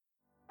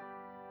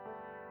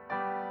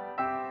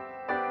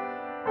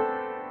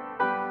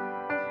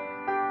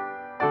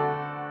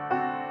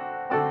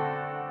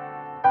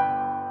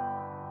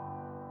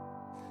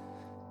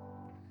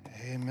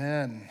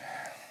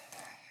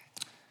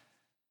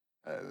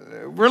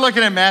We're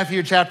looking at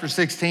Matthew chapter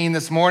 16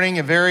 this morning,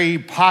 a very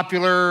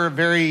popular,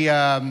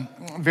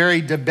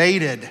 very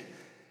debated,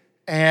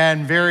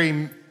 and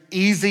very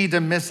easy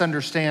to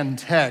misunderstand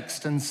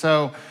text. And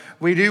so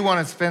we do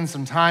want to spend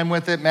some time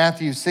with it.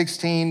 Matthew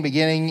 16,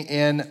 beginning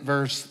in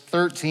verse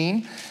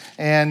 13.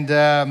 And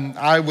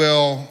I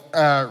will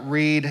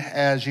read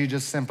as you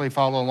just simply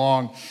follow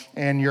along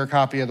in your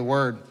copy of the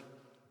word.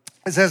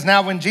 It says,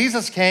 "Now when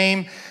Jesus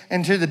came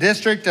into the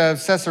district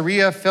of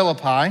Caesarea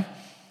Philippi,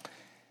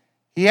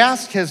 he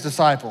asked his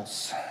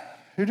disciples,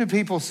 'Who do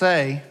people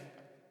say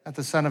that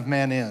the Son of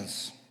Man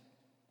is?'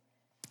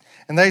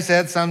 And they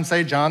said, 'Some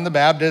say John the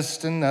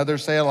Baptist, and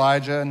others say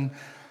Elijah, and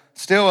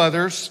still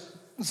others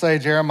say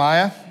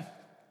Jeremiah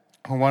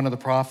or one of the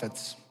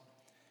prophets.'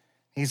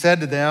 He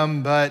said to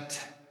them, 'But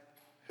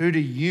who do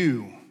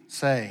you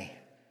say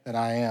that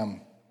I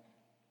am?'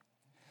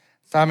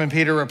 Simon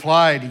Peter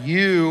replied,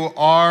 'You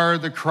are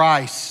the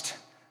Christ,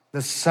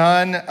 the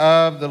Son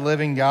of the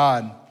living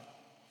God.'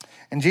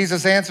 And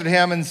Jesus answered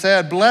him and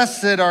said,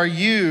 'Blessed are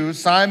you,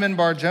 Simon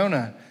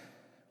Bar-Jonah,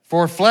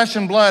 for flesh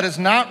and blood has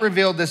not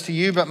revealed this to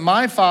you, but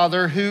my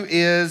Father who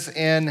is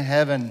in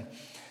heaven.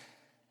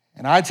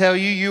 And I tell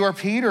you, you are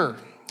Peter,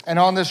 and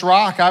on this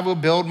rock I will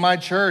build my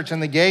church,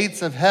 and the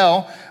gates of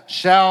hell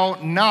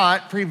shall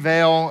not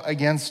prevail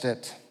against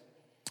it.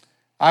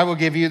 I will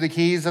give you the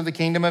keys of the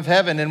kingdom of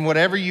heaven, and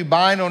whatever you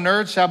bind on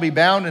earth shall be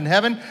bound in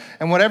heaven,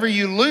 and whatever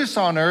you loose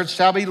on earth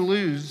shall be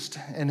loosed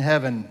in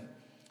heaven.'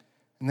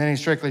 And then he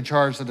strictly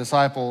charged the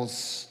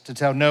disciples to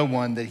tell no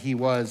one that he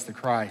was the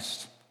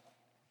Christ."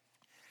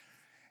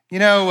 You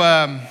know,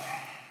 I've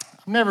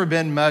never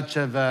been much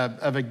of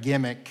a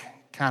gimmick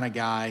kind of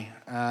guy.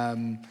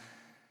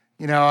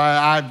 You know,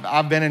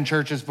 I've been in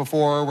churches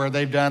before where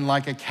they've done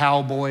like a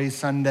cowboy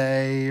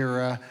Sunday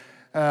or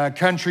a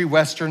country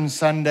western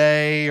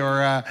Sunday,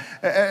 or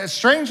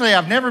strangely,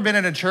 I've never been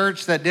in a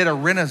church that did a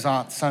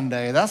Renaissance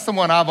Sunday. That's the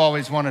one I've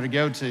always wanted to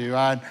go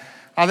to.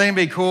 I think it'd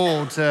be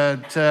cool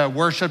to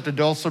worship the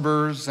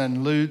dulcibers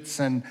and lutes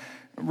and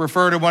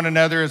refer to one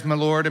another as my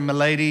lord and my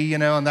lady, you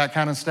know, and that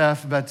kind of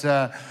stuff. But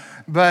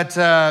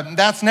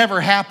that's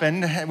never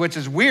happened, which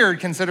is weird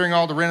considering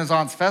all the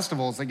Renaissance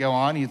festivals that go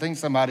on. You think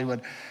somebody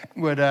would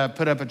put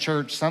up a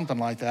church, something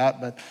like that.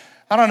 But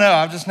I don't know.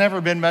 I've just never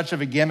been much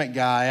of a gimmick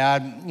guy.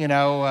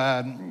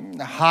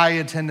 High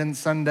attendance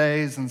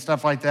Sundays and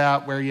stuff like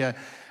that, where you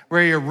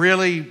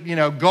really,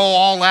 go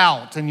all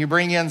out and you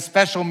bring in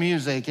special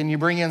music and you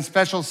bring in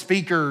special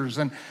speakers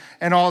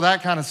and all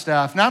that kind of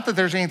stuff. Not that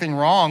there's anything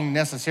wrong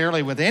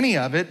necessarily with any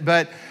of it,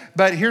 but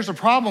here's the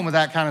problem with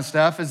that kind of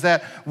stuff is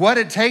that what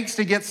it takes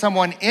to get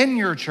someone in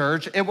your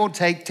church, it will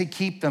take to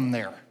keep them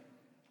there.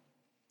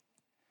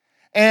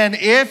 And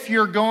if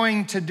you're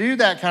going to do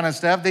that kind of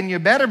stuff, then you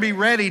better be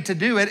ready to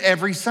do it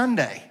every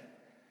Sunday,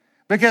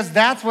 because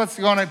that's what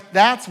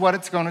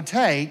it's going to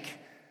take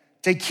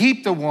to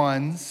keep the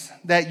ones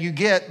that you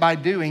get by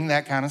doing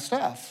that kind of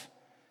stuff.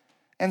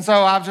 And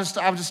so I've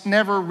just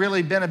never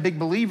really been a big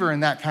believer in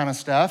that kind of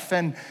stuff.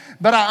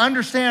 But I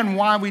understand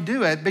why we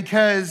do it,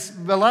 because,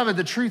 beloved,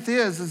 the truth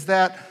is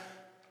that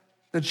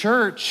the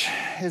church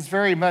is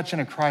very much in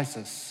a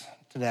crisis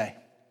today.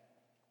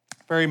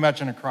 Very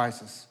much in a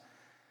crisis.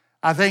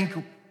 I think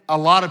a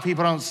lot of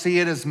people don't see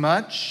it as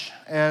much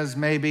as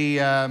maybe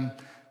some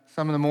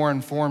of the more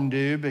informed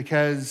do,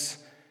 because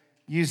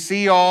you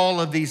see all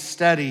of these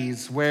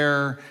studies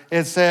where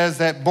it says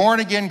that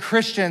born-again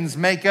Christians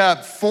make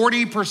up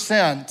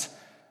 40%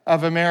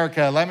 of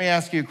America. Let me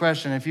ask you a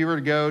question. If you were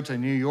to go to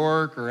New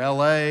York or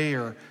LA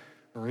or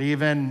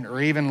even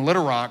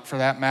Little Rock for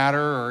that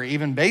matter, or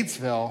even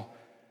Batesville,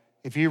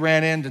 if you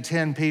ran into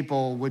 10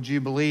 people, would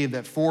you believe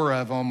that 4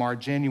 of them are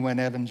genuine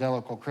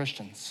evangelical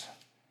Christians?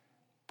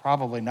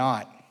 Probably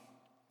not.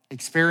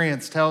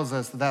 Experience tells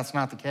us that that's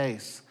not the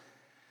case.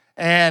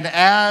 And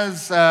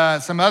as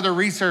some other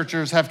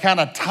researchers have kind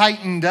of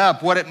tightened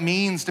up what it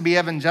means to be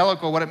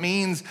evangelical, what it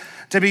means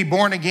to be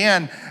born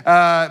again,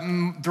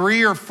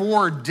 3 or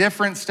 4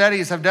 different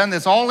studies have done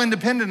this, all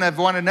independent of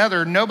one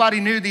another. Nobody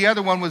knew the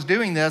other one was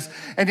doing this,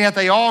 and yet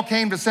they all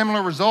came to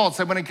similar results,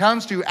 that when it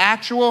comes to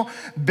actual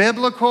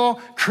biblical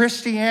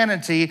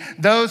Christianity,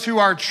 those who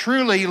are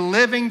truly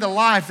living the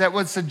life that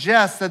would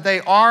suggest that they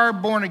are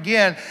born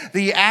again,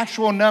 the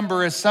actual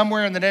number is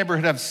somewhere in the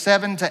neighborhood of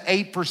 7 to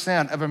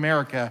 8% of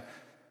America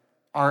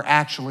are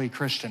actually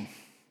Christian.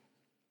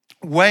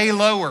 Way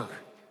lower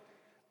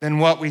than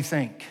what we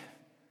think.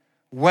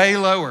 Way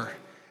lower.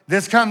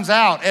 This comes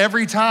out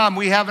every time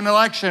we have an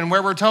election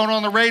where we're told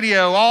on the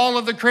radio, all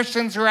of the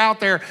Christians who are out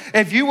there,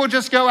 if you will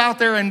just go out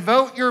there and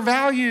vote your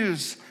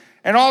values,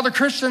 and all the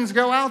Christians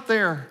go out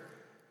there.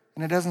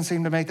 And it doesn't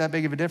seem to make that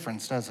big of a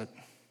difference, does it?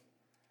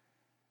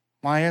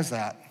 Why is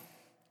that?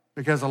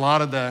 Because a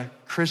lot of the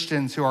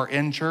Christians who are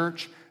in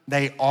church,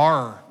 they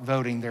are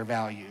voting their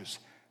values.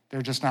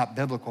 They're just not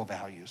biblical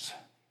values.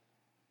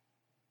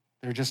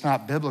 They're just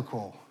not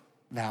biblical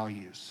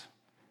values.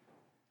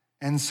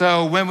 And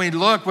so when we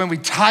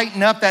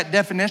tighten up that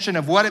definition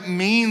of what it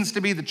means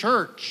to be the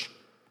church,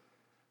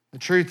 The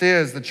truth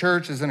is, the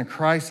church is in a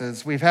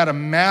crisis. We've had a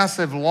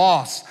massive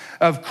loss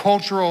of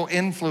cultural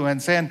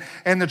influence, and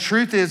the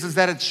truth is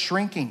that it's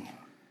shrinking.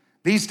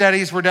 These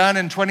studies were done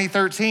in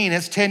 2013.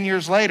 It's 10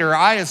 years later.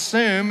 I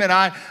assume and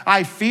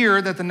I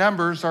fear that the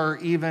numbers are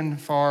even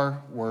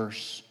far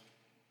worse.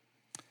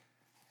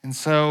 And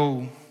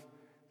so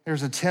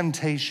there's a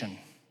temptation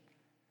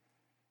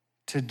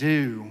to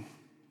do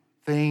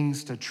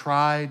things to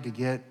try to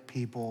get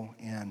people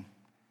in.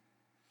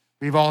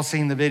 We've all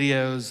seen the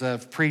videos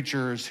of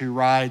preachers who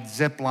ride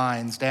zip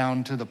lines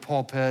down to the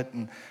pulpit,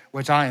 and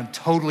which I am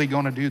totally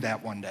going to do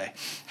that one day.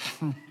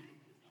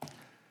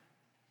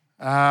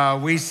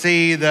 We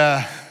see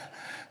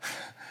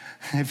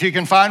if you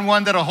can find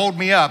one that'll hold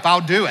me up,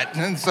 I'll do it.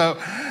 And so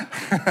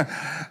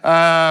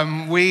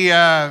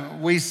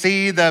we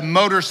see the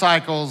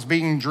motorcycles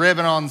being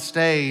driven on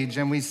stage,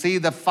 and we see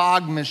the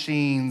fog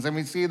machines, and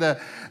we see the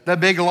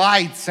big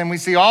lights, and we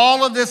see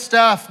all of this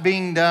stuff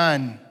being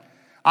done.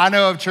 I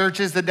know of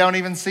churches that don't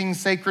even sing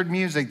sacred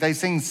music. They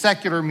sing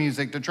secular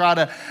music to try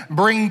to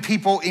bring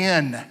people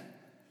in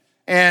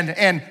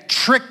and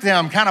trick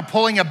them, kind of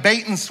pulling a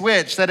bait and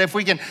switch that if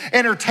we can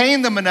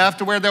entertain them enough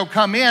to where they'll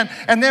come in,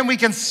 and then we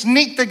can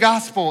sneak the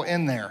gospel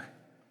in there.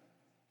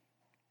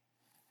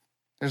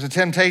 There's a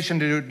temptation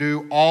to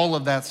do all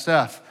of that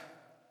stuff.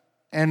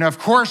 And of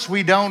course,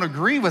 we don't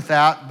agree with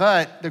that,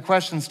 but the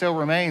question still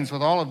remains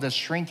with all of this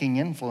shrinking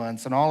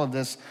influence and all of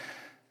this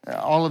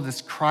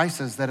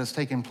crisis that has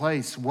taken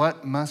place,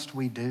 what must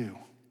we do?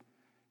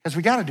 Because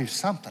we got to do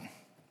something.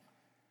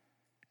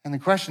 And the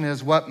question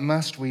is, what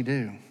must we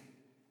do?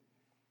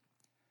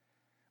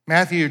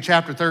 Matthew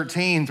chapter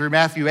 13 through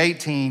Matthew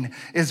 18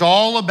 is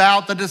all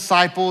about the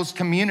disciples'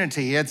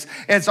 community.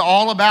 It's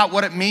all about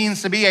what it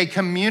means to be a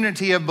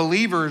community of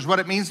believers, what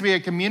it means to be a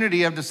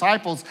community of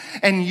disciples.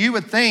 And you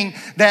would think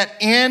that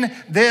in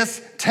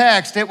this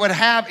text, it would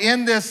have,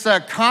 in this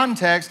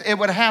context, it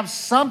would have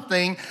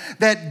something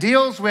that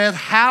deals with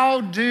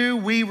how do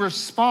we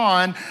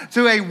respond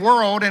to a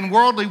world and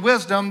worldly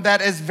wisdom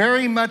that is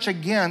very much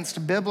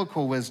against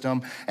biblical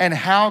wisdom, and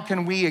how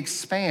can we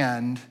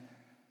expand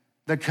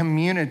the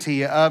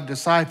community of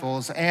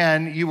disciples.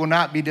 And you will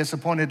not be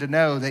disappointed to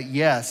know that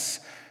yes,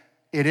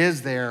 it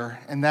is there,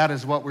 and that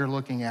is what we're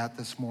looking at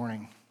this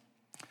morning.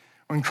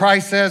 When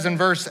Christ says in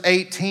verse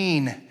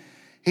 18,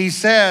 he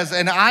says,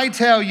 "And I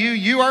tell you,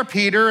 you are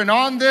Peter, and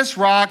on this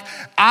rock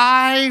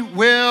I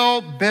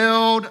will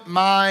build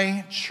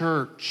my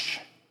church,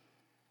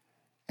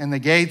 and the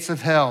gates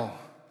of hell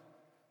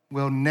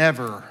will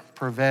never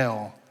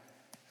prevail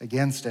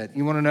against it."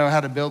 You want to know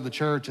how to build the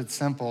church? It's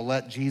simple.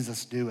 Let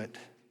Jesus do it.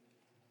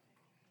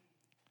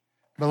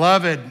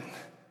 Beloved,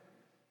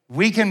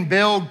 we can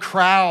build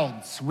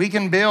crowds. We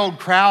can build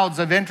crowds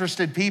of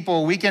interested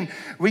people. We can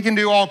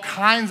do all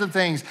kinds of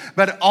things,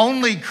 but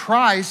only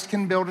Christ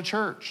can build a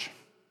church.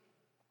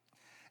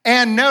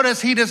 And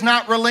notice, he does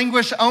not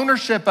relinquish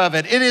ownership of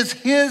it. It is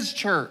his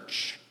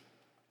church.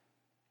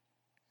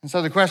 And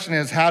so the question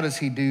is, how does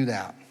he do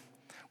that?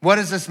 What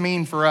does this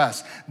mean for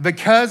us?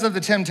 Because of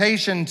the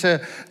temptation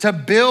to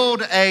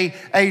build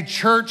a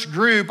church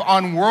group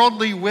on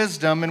worldly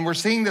wisdom, and we're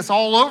seeing this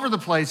all over the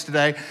place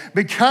today,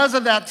 because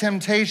of that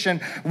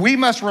temptation, we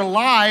must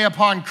rely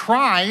upon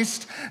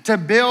Christ to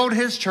build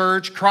his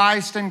church,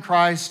 Christ and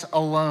Christ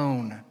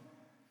alone.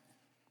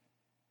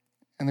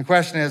 And the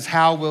question is,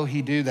 how will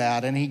he do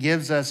that? And he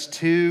gives us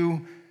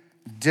two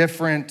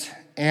different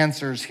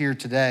answers here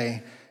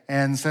today.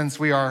 And since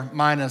we are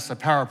minus a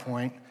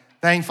PowerPoint,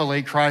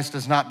 thankfully, Christ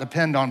does not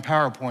depend on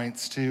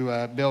PowerPoints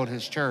to build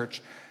his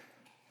church.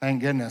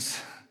 Thank goodness.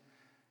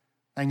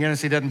 Thank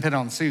goodness he doesn't depend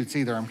on suits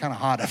either. I'm kind of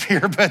hot up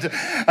here, but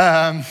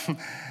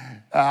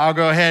I'll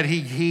go ahead.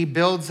 He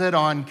builds it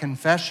on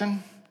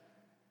confession,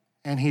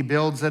 and he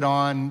builds it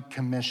on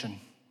commission.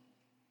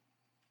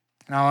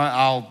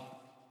 Now,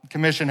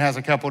 commission has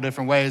a couple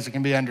different ways it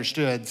can be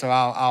understood, so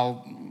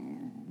I'll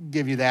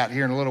give you that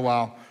here in a little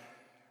while.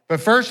 But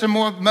first and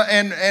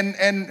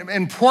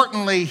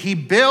importantly, he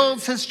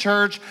builds his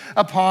church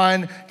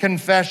upon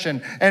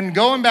confession. And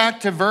going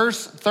back to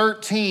verse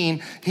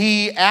 13,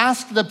 he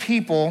asked the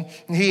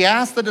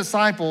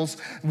disciples,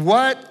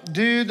 what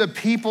do the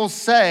people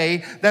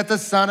say that the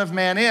Son of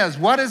Man is?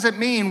 What does it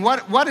mean?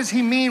 What does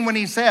he mean when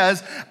he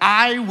says,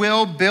 I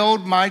will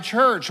build my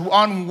church?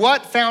 On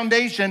what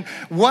foundation?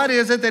 What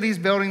is it that he's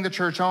building the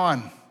church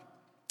on?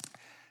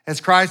 As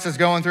Christ is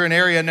going through an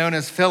area known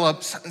as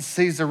Philip's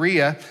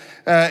Caesarea,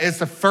 it's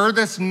the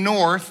furthest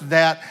north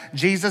that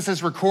Jesus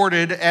is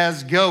recorded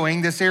as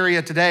going. This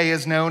area today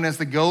is known as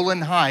the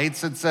Golan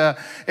Heights.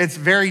 It's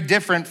very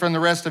different from the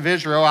rest of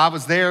Israel. I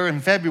was there in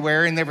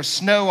February, and there was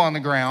snow on the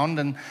ground,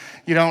 and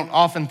you don't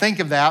often think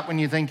of that when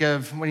you think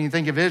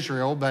of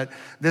Israel, but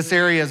this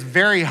area is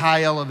very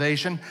high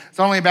elevation. It's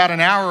only about an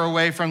hour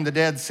away from the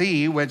Dead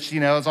Sea, which,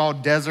 is all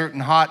desert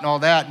and hot and all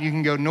that. And you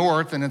can go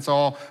north and it's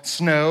all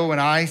snow and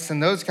ice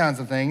and those kinds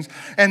of things.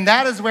 And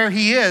that is where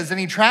he is. And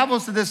he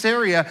travels to this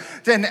area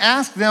and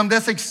asks them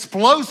this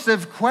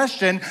explosive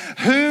question: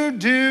 who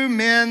do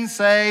men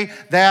say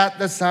that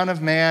the Son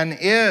of Man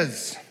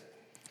is?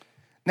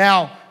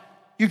 Now,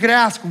 you could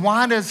ask,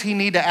 why does he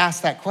need to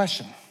ask that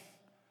question?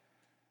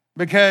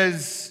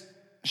 Because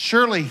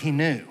surely he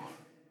knew.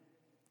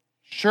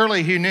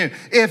 Surely he knew.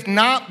 If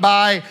not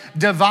by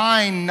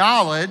divine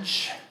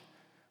knowledge,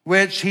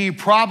 which he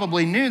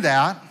probably knew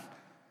that,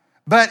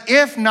 but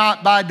if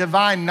not by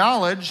divine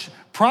knowledge,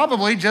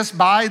 probably just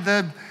by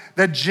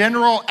the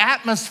general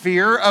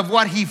atmosphere of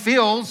what he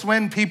feels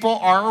when people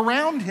are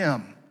around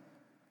him.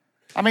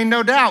 I mean,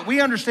 no doubt, we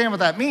understand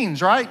what that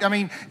means, right? I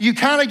mean, you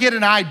kind of get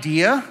an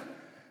idea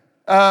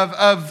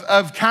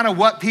of kind of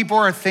what people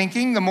are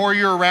thinking the more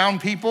you're around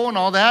people and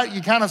all that.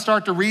 You kind of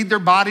start to read their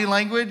body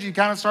language. You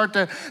kind of start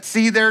to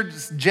see their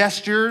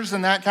gestures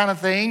and that kind of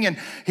thing and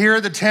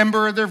hear the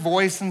timbre of their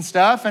voice and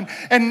stuff.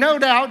 And no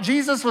doubt,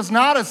 Jesus was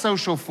not a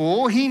social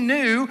fool. He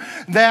knew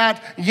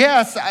that,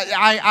 yes,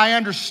 I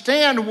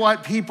understand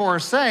what people are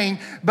saying,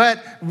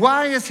 but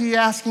why is he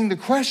asking the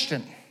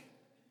question?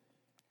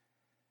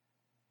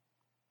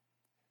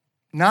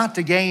 Not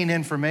to gain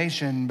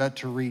information, but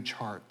to reach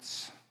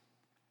hearts.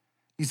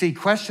 You see,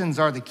 questions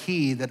are the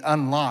key that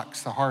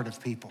unlocks the heart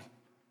of people.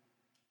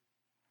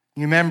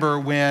 You remember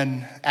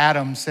when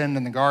Adam sinned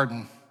in the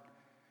garden,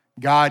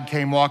 God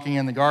came walking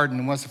in the garden,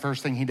 and what's the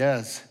first thing he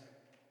does?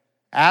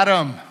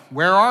 Adam,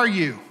 where are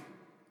you?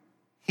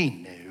 He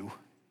knew.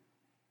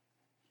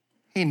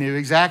 He knew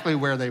exactly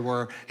where they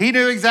were. He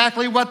knew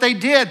exactly what they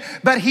did,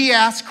 but he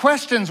asked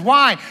questions.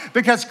 Why?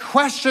 Because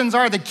questions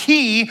are the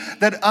key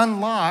that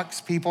unlocks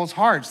people's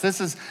hearts.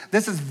 This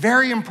is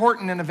very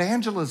important in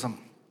evangelism.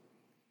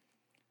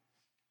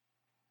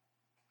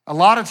 A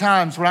lot of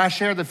times when I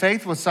share the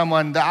faith with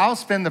someone, I'll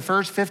spend the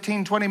first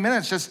 15, 20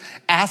 minutes just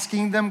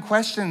asking them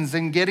questions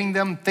and getting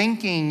them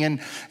thinking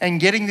and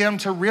getting them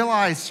to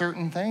realize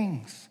certain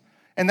things.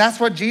 And that's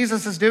what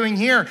Jesus is doing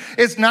here.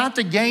 It's not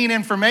to gain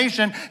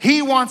information.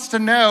 He wants to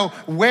know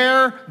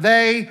where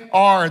they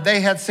are. They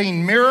had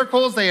seen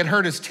miracles. They had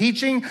heard his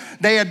teaching.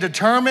 They had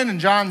determined in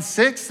John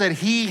 6 that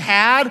he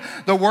had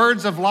the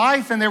words of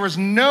life, and there was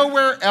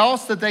nowhere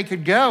else that they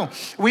could go.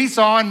 We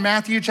saw in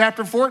Matthew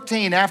chapter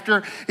 14,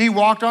 after he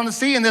walked on the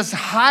sea in this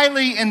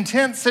highly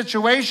intense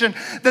situation,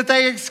 that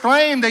they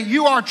exclaimed that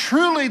you are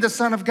truly the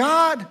Son of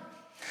God.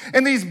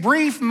 And these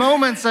brief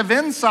moments of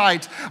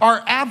insight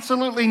are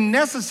absolutely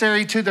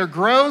necessary to their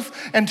growth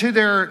and to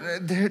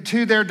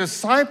their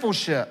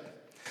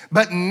discipleship.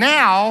 But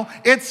now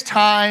it's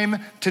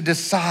time to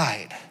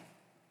decide.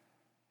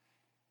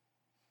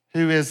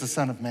 Who is the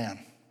Son of Man?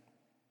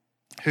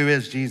 Who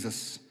is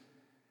Jesus?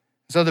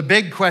 So the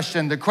big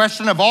question, the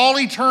question of all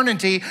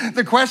eternity,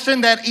 the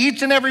question that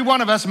each and every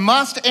one of us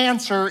must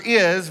answer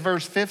is,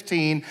 verse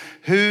 15,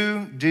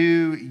 who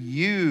do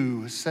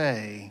you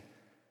say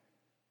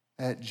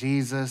that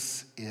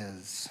Jesus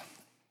is?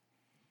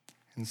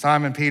 And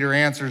Simon Peter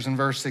answers in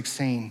verse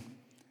 16.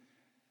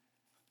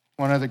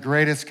 One of the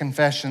greatest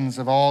confessions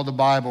of all the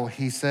Bible.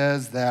 He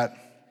says that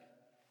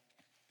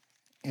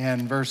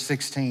in verse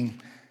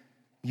 16,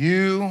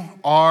 you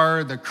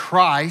are the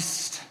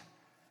Christ,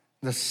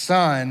 the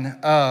Son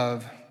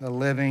of the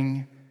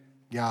living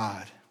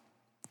God.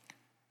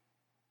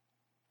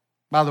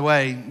 By the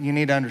way, you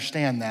need to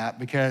understand that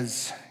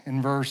because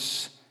in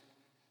verse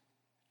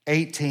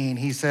 18,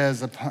 he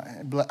says,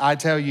 I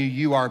tell you,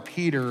 you are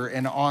Peter,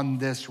 and on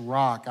this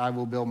rock I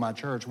will build my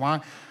church.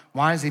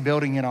 Why is he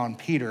building it on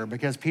Peter?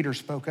 Because Peter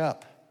spoke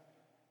up.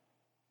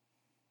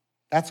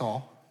 That's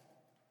all.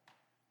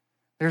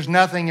 There's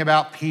nothing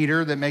about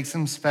Peter that makes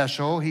him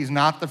special. He's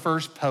not the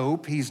first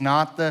pope. He's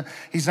not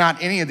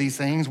any of these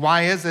things.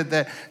 Why is it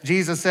that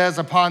Jesus says,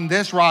 upon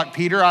this rock,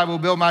 Peter, I will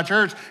build my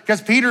church?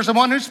 Because Peter's the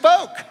one who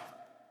spoke.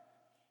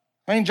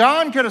 I mean,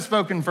 John could have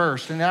spoken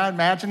first, and I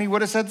imagine he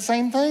would have said the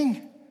same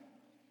thing.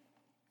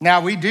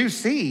 Now, we do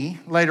see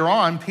later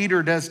on,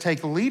 Peter does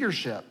take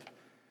leadership.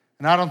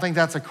 And I don't think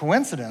that's a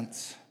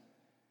coincidence.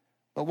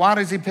 But why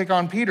does he pick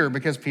on Peter?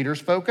 Because Peter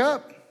spoke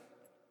up.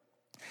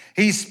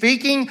 He's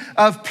speaking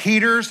of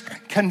Peter's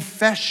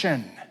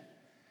confession,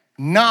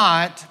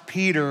 not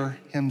Peter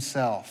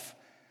himself.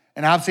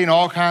 And I've seen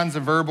all kinds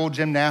of verbal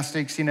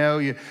gymnastics,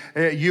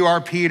 you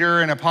are Peter,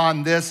 and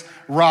upon this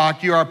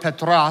rock, you are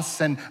Petros,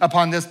 and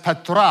upon this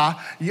Petra,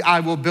 I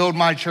will build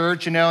my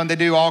church, and they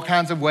do all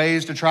kinds of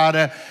ways to try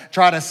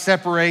to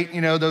separate,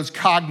 those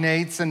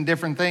cognates and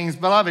different things.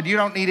 Beloved, you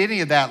don't need any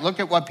of that. Look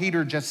at what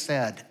Peter just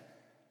said.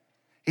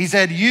 He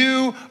said,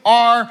 you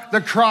are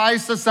the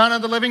Christ, the Son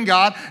of the living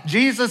God.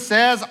 Jesus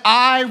says,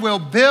 I will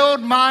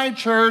build my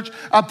church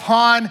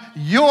upon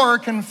your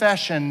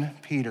confession,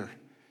 Peter.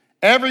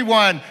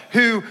 Everyone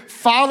who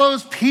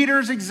follows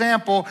Peter's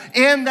example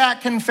in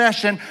that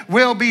confession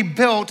will be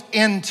built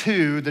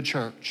into the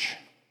church.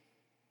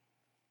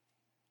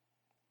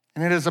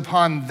 And it is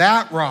upon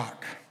that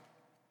rock.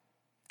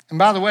 And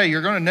by the way,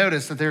 you're going to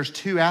notice that there's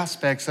two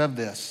aspects of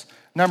this.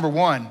 Number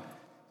one,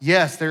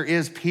 yes, there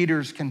is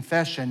Peter's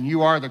confession.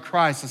 You are the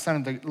Christ, the Son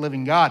of the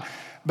living God.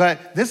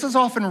 But this is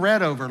often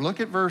read over.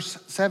 Look at verse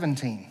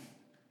 17.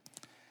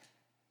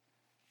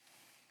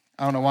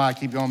 I don't know why I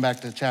keep going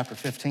back to chapter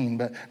 15,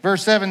 but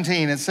verse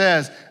 17, it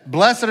says,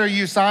 blessed are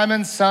you,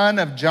 Simon, son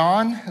of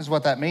John, is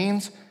what that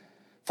means.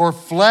 For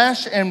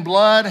flesh and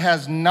blood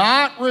has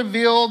not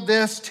revealed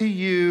this to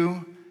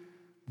you,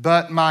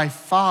 but my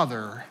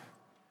Father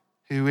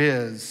who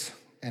is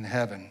in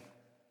heaven.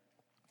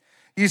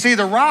 You see,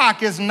 the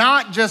rock is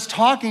not just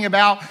talking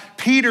about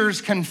Peter's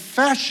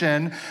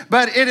confession,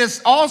 but it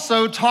is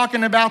also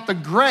talking about the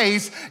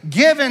grace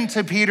given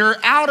to Peter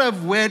out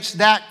of which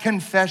that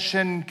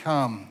confession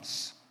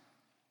comes.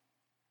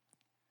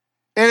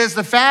 It is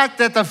the fact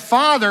that the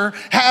Father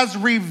has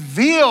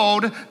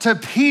revealed to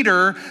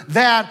Peter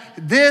that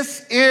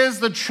this is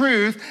the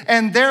truth,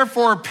 and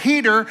therefore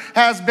Peter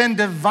has been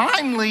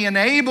divinely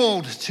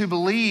enabled to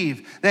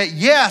believe that,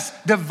 yes,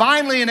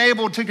 divinely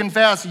enabled to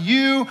confess,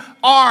 you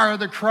are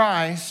the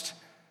Christ,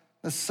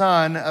 the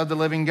Son of the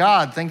living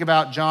God. Think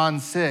about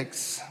John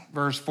 6,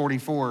 verse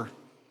 44.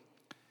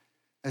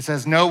 It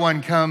says, no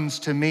one comes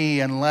to me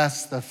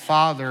unless the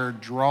Father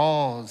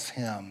draws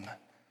him.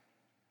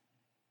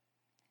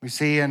 We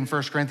see in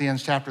 1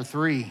 Corinthians chapter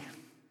 3,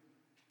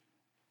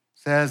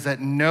 says that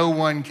no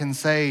one can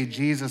say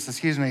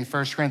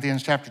 1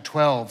 Corinthians chapter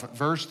 12,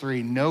 verse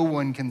 3, no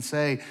one can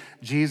say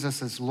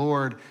Jesus is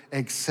Lord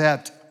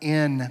except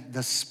in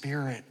the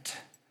Spirit.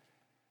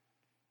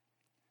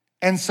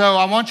 And so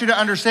I want you to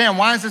understand,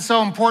 why is it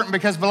so important?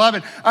 Because,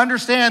 beloved,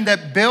 understand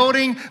that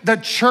building the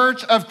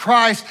church of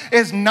Christ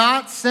is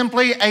not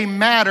simply a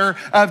matter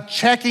of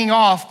checking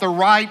off the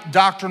right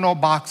doctrinal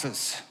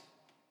boxes.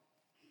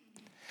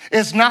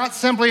 It's not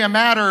simply a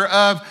matter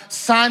of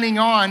signing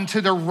on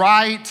to the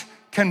right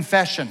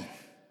confession.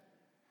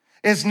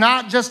 It's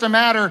not just a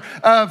matter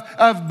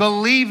of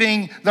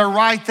believing the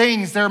right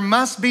things. There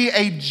must be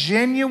a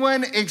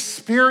genuine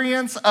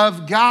experience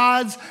of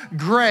God's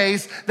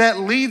grace that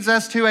leads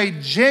us to a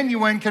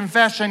genuine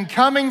confession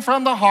coming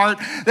from the heart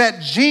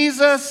that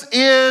Jesus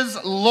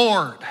is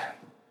Lord,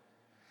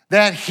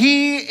 that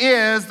he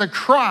is the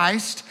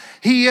Christ,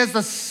 he is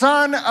the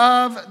Son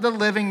of the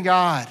living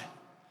God.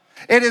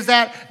 It is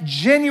that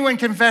genuine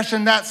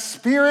confession, that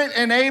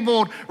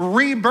Spirit-enabled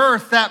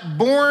rebirth, that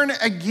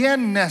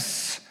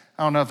born-againness.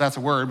 I don't know if that's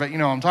a word, but you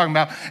know what I'm talking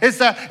about. It's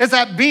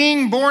that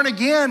being born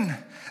again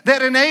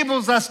that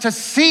enables us to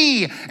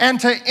see and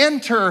to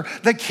enter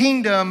the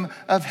kingdom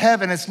of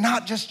heaven. It's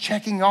not just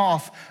checking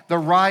off the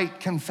right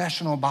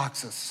confessional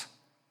boxes.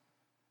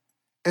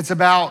 It's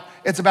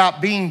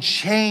about being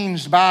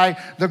changed by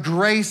the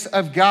grace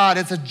of God.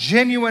 It's a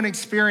genuine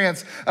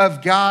experience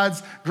of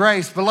God's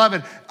grace.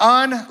 Beloved,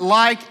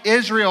 unlike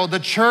Israel, the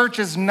church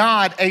is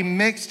not a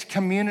mixed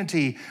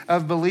community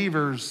of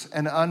believers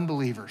and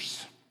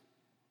unbelievers.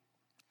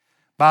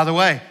 By the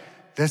way,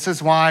 this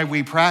is why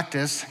we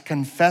practice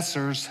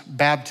confessor's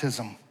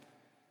baptism.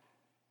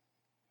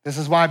 This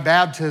is why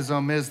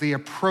baptism is the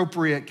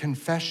appropriate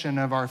confession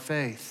of our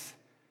faith.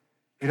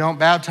 We don't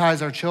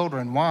baptize our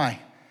children. Why?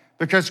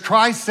 Because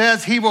Christ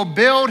says he will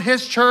build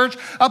his church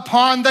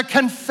upon the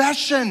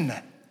confession,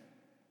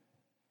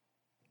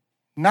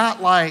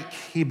 not like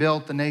he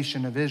built the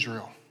nation of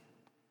Israel.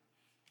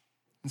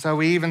 And so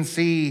we even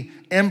see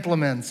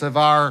implements of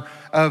our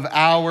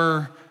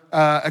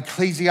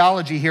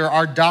ecclesiology here,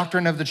 our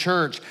doctrine of the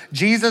church.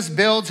 Jesus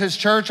builds his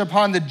church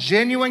upon the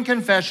genuine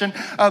confession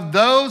of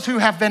those who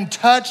have been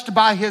touched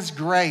by his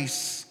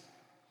grace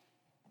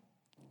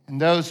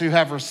and those who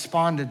have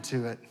responded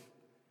to it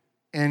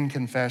in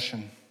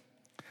confession.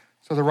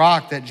 So the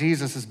rock that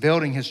Jesus is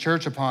building his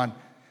church upon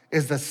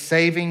is the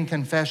saving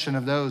confession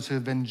of those who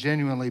have been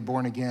genuinely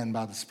born again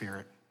by the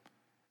Spirit.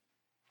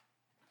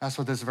 That's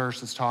what this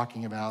verse is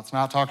talking about. It's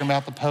not talking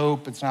about the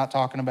Pope. It's not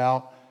talking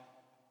about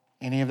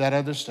any of that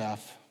other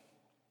stuff.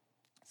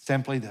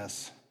 Simply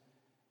this: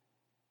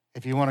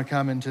 if you want to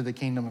come into the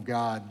kingdom of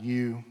God,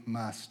 you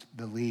must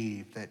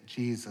believe that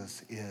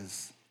Jesus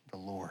is the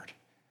Lord.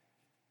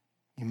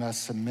 You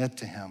must submit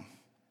to him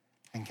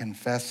and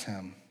confess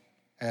him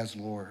as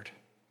Lord.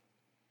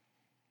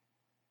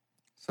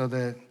 So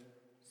the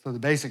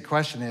basic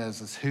question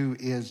is who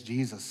is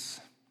Jesus?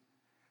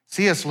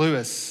 C.S.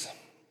 Lewis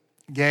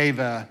gave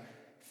a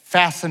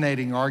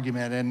fascinating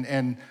argument,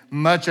 and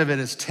much of it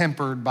is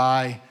tempered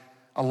by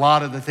a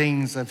lot of the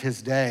things of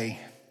his day.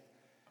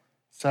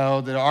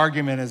 So the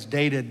argument is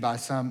dated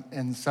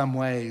in some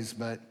ways,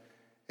 but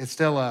it's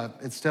still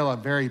a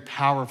very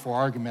powerful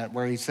argument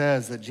where he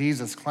says that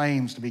Jesus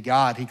claims to be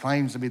God. He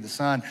claims to be the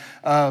Son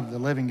of the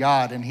living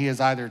God, and he is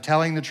either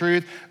telling the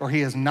truth or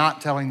he is not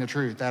telling the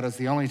truth. That is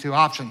the only two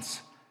options.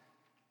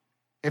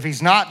 If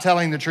he's not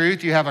telling the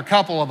truth, you have a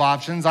couple of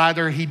options.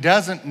 Either he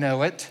doesn't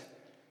know it,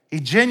 he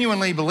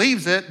genuinely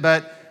believes it,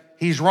 but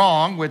he's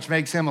wrong, which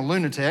makes him a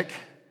lunatic,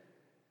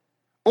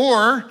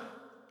 or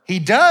he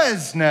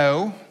does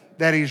know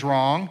that he's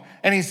wrong,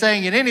 and he's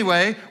saying it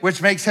anyway, which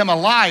makes him a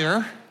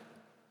liar,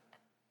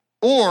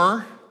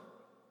 or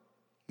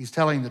he's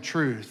telling the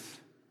truth,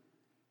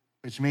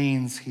 which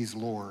means he's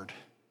Lord,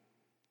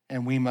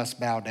 and we must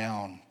bow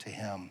down to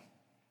him.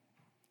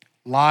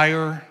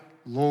 Liar,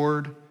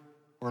 Lord,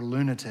 or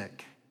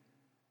lunatic.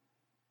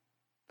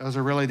 Those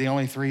are really the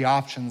only three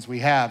options we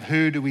have.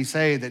 Who do we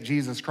say that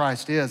Jesus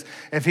Christ is?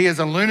 If he is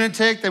a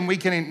lunatic, then we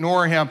can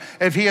ignore him.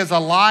 If he is a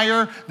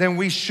liar, then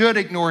we should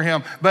ignore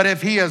him. But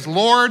if he is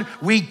Lord,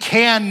 we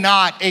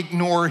cannot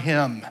ignore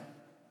him.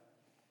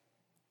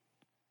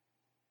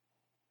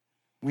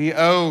 We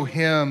owe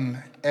him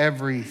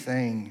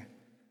everything.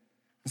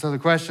 And so the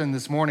question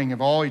this morning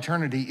of all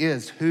eternity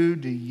is, who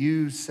do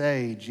you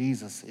say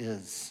Jesus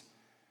is?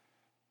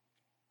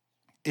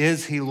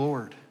 Is he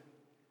Lord?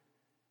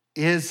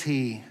 Is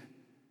he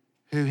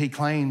who he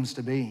claims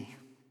to be?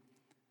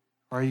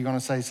 Or are you going to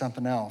say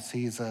something else?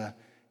 He's a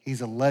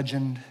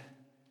legend.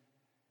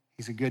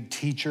 He's a good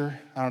teacher.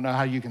 I don't know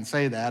how you can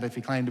say that if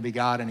he claimed to be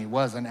God and he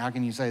wasn't. How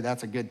can you say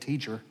that's a good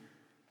teacher?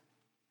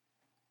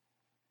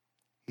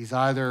 He's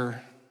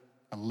either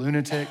a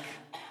lunatic,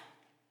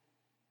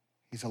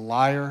 he's a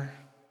liar,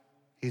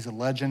 he's a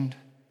legend,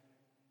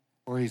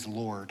 or he's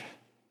Lord.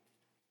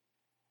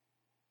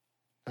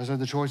 Those are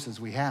the choices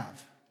we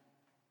have.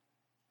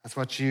 That's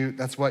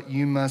what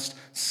you must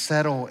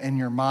settle in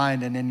your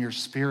mind and in your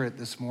spirit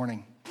this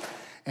morning.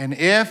 And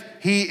if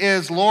he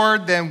is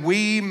Lord, then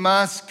we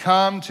must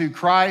come to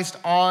Christ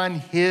on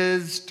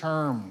his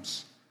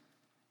terms.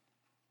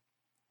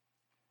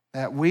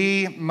 That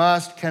we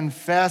must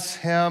confess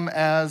him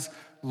as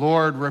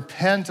Lord,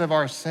 repent of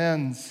our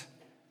sins,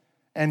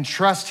 and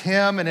trust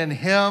him and in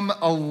him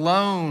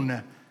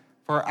alone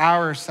for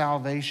our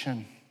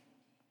salvation.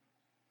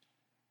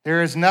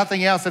 There is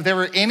nothing else. If there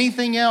were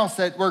anything else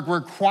that were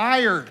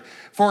required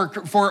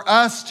for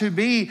us to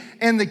be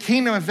in the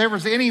kingdom, if there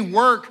was any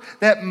work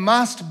that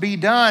must be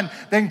done,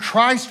 then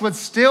Christ would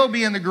still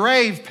be in the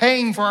grave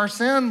paying for our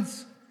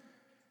sins.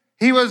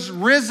 He was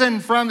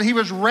raised from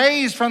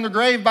the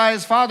grave by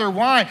his Father.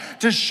 Why?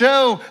 To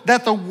show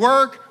that the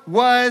work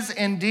was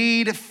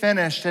indeed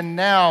finished, and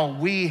now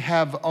we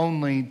have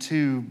only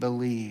to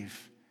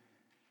believe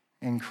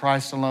in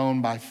Christ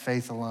alone, by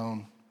faith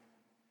alone,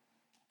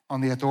 on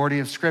the authority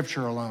of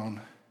Scripture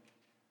alone,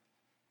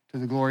 to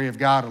the glory of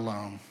God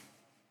alone,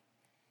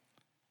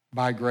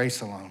 by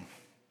grace alone.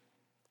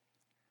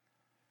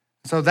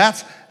 So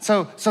that's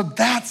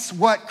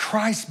what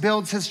Christ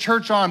builds his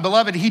church on.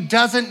 Beloved, he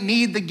doesn't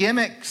need the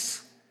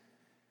gimmicks.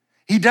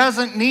 He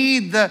doesn't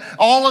need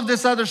all of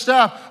this other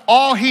stuff.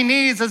 All he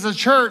needs is a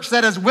church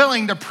that is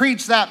willing to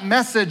preach that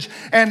message,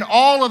 and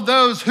all of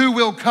those who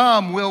will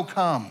come will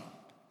come.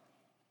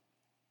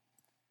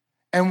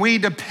 And we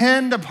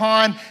depend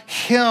upon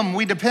him.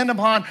 We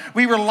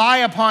rely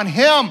upon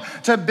him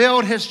to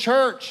build his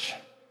church.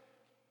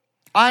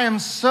 I am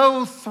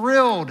so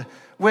thrilled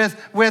with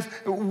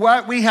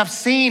what we have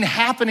seen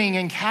happening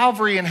in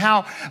Calvary, and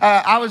how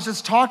I was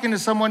just talking to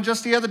someone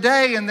just the other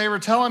day, and they were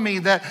telling me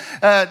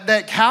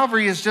that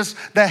Calvary is just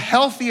the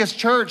healthiest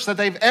church that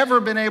they've ever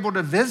been able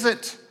to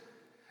visit.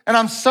 And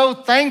I'm so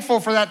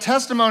thankful for that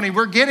testimony.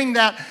 We're getting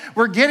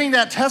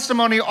that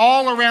testimony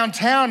all around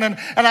town. And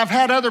I've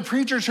had other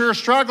preachers who are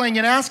struggling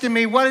and asking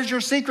me, what is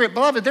your secret?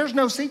 Beloved, there's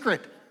no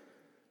secret.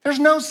 There's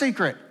no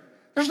secret.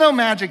 There's no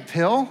magic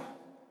pill.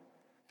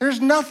 There's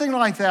nothing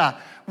like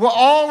that. Well,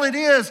 all it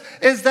is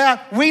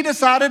that we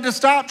decided to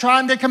stop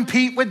trying to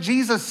compete with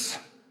Jesus.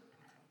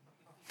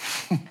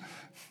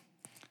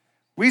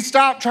 We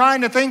stopped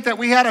trying to think that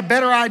we had a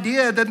better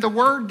idea than the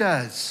Word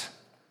does.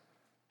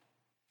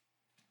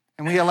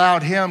 And we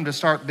allowed him to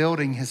start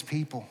building his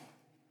people.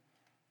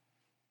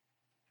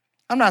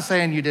 I'm not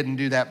saying you didn't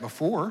do that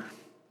before. I'm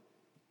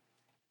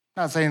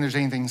not saying there's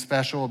anything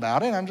special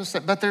about it. I'm just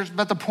saying, but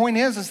the point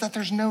is that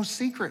there's no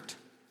secret.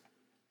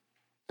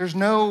 There's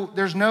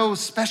no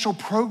special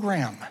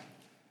program.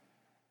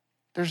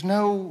 There's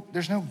no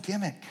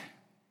gimmick.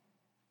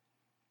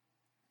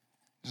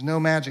 There's no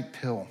magic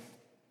pill.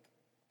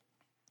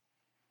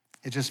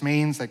 It just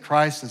means that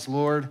Christ is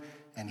Lord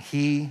and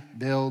he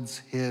builds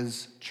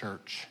his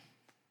church.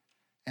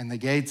 And the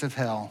gates of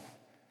hell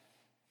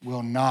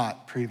will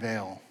not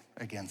prevail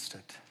against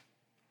it.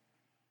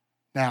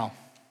 Now,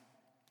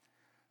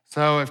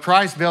 so if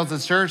Christ builds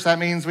his church, that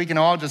means we can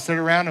all just sit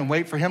around and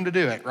wait for him to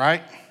do it,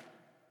 right?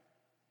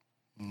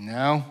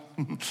 No,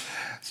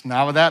 it's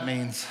not what that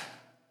means.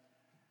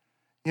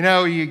 You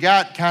know, you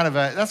got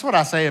that's what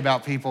I say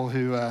about people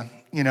who,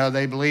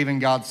 they believe in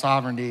God's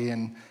sovereignty,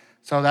 and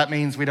so that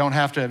means we don't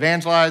have to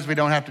evangelize, we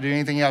don't have to do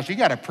anything else. You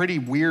got a pretty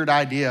weird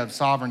idea of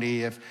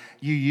sovereignty if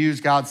you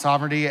use God's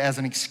sovereignty as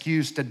an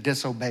excuse to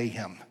disobey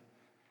him.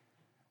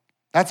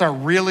 That's a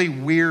really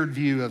weird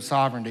view of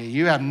sovereignty.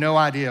 You have no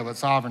idea what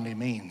sovereignty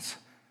means.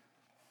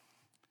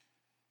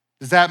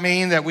 Does that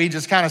mean that we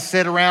just kind of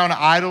sit around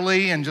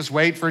idly and just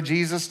wait for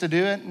Jesus to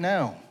do it?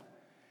 No.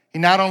 He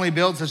not only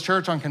builds his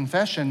church on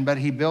confession, but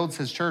he builds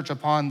his church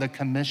upon the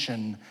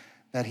commission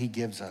that he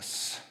gives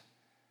us.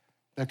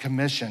 The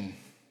commission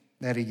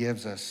that he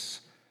gives us.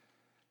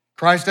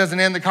 Christ doesn't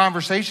end the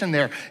conversation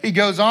there. He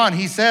goes on.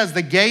 He says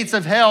the gates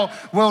of hell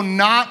will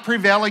not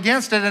prevail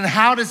against it. And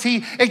how does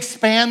he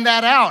expand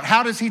that out?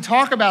 How does he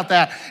talk about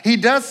that? He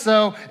does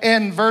so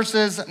in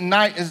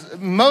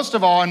most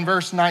of all in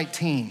verse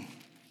 19.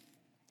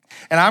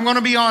 And I'm going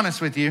to be honest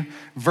with you,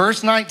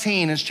 verse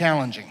 19 is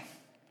challenging.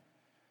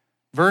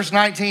 Verse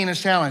 19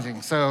 is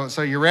challenging.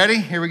 So you ready?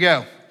 Here we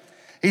go.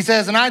 He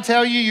says, and I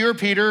tell you, you're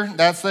Peter.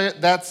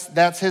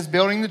 That's his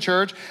building the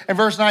church. And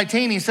verse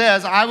 19, he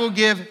says, I will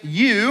give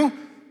you,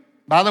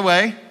 by the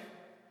way,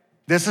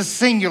 this is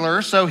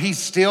singular, so he's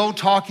still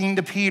talking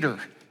to Peter.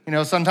 You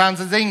know,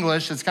 sometimes it's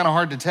English, it's kind of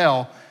hard to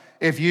tell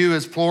if you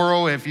is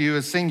plural, if you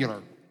is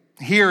singular.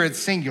 Here it's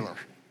singular.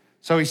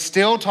 So he's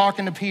still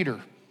talking to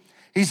Peter.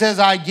 He says,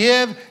 I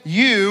give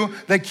you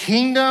the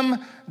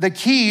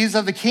keys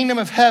of the kingdom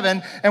of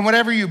heaven, and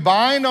whatever you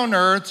bind on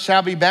earth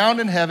shall be bound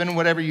in heaven, and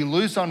whatever you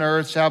loose on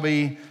earth shall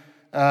be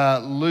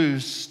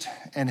loosed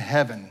in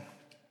heaven.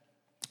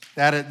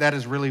 That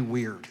is really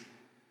weird.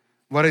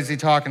 What is he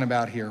talking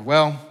about here?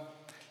 Well,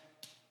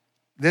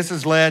 this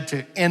has led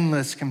to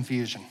endless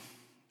confusion.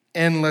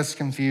 Not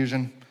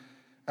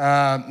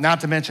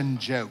to mention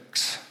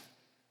jokes.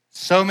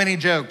 So many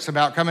jokes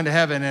about coming to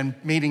heaven and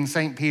meeting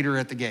St. Peter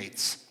at the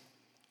gates.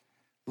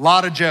 A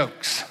lot of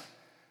jokes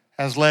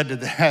has led to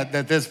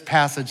that this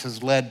passage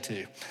has led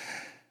to.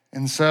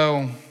 And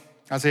so,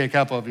 I see a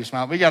couple of you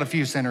smile. We got a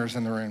few sinners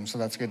in the room, so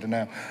that's good to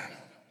know.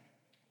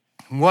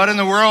 What in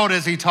the world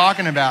is he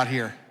talking about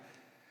here?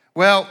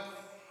 Well,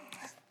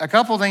 a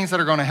couple of things that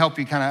are going to help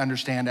you kind of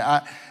understand it.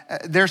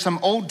 There's some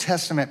Old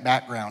Testament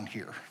background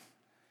here.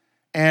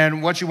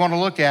 And what you want to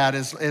look at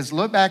is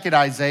look back at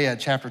Isaiah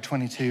chapter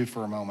 22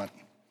 for a moment.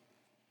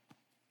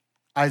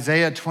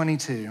 Isaiah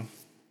 22.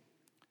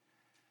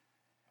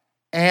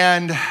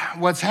 And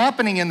what's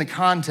happening in the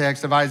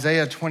context of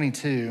Isaiah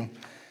 22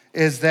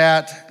 is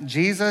that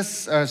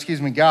Jesus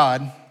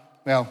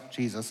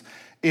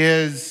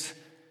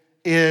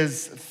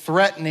is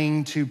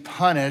threatening to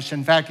punish.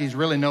 In fact, he's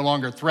really no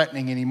longer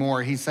threatening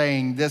anymore. He's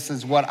saying, this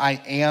is what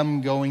I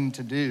am going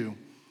to do.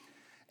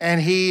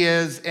 And he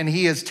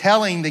is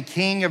telling the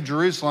king of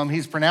Jerusalem,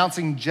 he's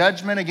pronouncing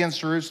judgment against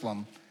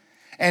Jerusalem.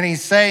 And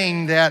he's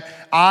saying that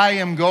I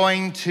am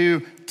going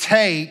to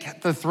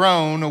take the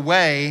throne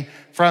away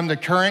from the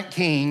current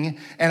king,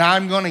 and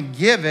I'm going to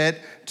give it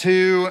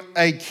to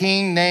a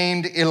king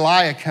named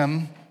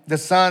Eliakim, the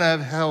son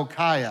of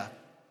Hilkiah.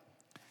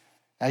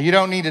 Now, you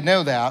don't need to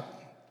know that,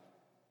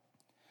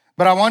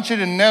 but I want you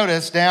to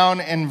notice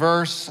down in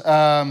verse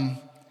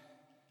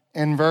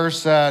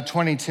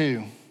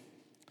 22.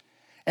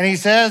 And he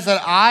says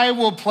that I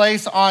will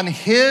place on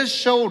his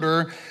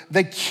shoulder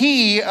the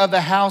key of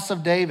the house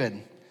of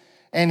David.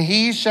 And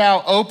he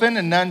shall open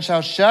and none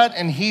shall shut,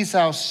 and he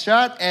shall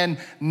shut and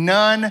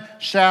none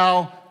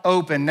shall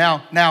open.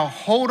 Now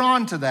hold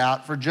on to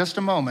that for just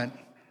a moment.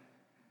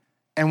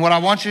 And what I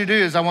want you to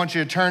do is I want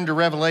you to turn to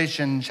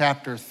Revelation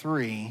chapter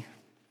 3,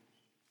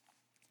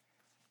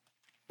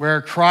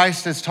 where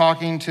Christ is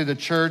talking to the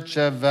church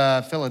of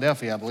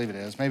Philadelphia, I believe it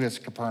is. Maybe it's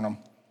Capernaum.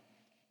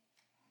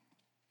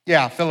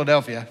 Yeah,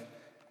 Philadelphia.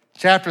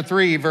 Chapter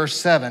 3, verse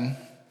 7.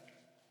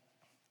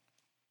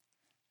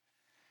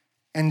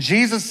 And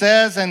Jesus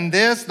says, and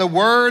this, the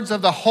words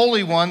of the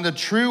Holy One, the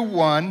true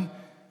one,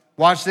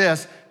 watch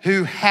this,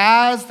 who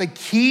has the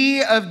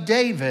key of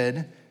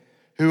David,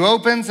 who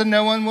opens and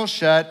no one will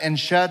shut, and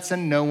shuts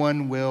and no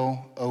one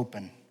will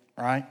open,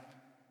 right?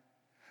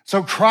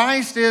 So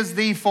Christ is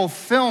the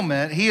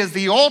fulfillment. He is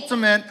the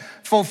ultimate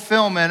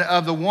fulfillment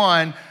of the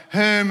one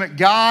whom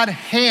God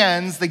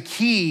hands the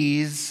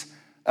keys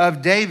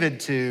of David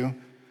to,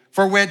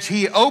 for which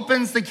he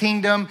opens the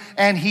kingdom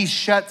and he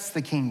shuts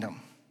the kingdom.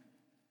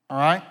 All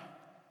right?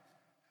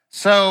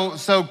 So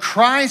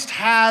Christ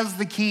has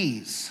the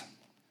keys.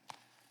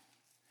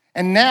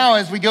 And now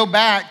as we go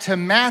back to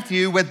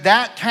Matthew with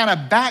that kind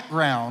of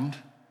background,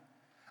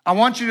 I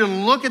want you to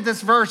look at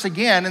this verse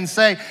again and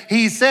say,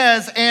 he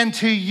says, and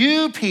to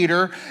you,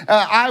 Peter,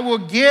 I will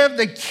give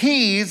the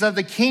keys of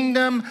the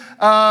kingdom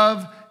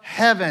of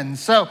heaven.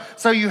 So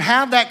you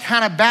have that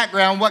kind of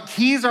background. What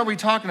keys are we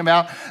talking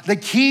about? The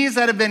keys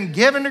that have been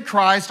given to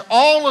Christ,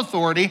 all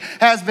authority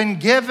has been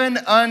given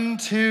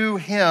unto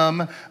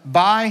him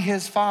by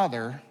his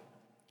Father.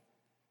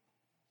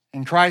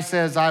 And Christ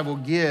says, I will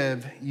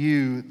give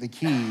you the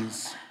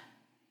keys.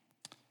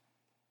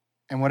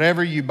 And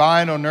whatever you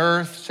bind on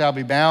earth shall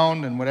be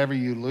bound, and whatever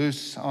you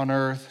loose on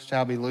earth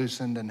shall be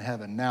loosened in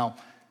heaven. Now,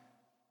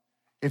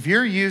 if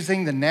you're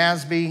using the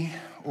NASB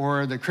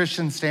or the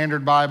Christian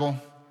Standard Bible,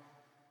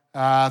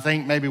 I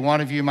think maybe one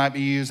of you might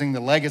be using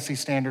the Legacy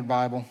Standard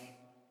Bible.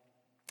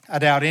 I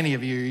doubt any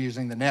of you are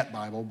using the Net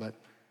Bible, but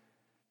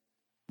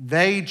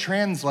they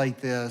translate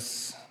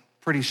this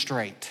pretty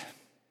straight.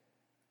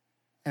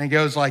 And it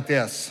goes like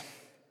this,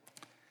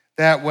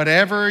 that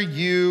whatever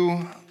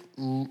you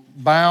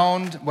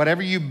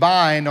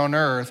bind on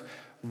earth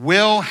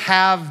will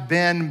have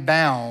been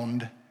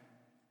bound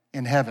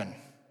in heaven.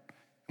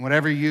 And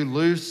whatever you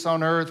loose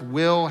on earth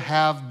will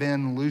have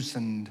been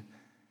loosened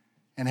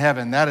in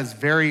heaven. That is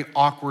very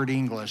awkward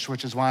English,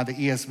 which is why the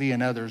ESV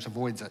and others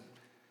avoids it.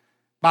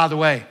 By the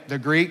way, the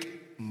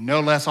Greek, no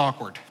less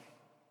awkward.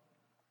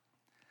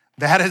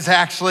 That is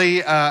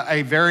actually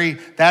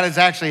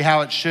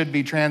how it should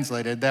be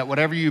translated, that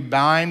whatever you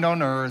bind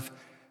on earth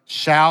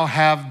shall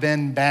have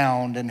been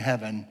bound in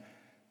heaven.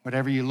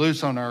 Whatever you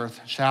loose on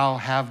earth shall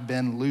have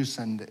been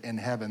loosened in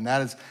heaven.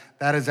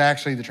 That is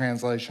actually the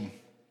translation.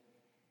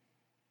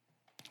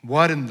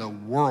 What in the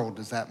world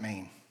does that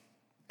mean?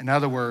 In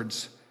other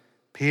words,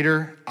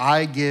 Peter,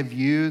 I give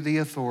you the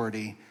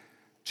authority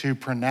to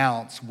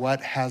pronounce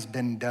what has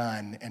been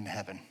done in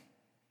heaven.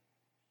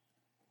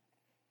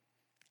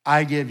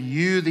 I give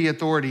you the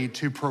authority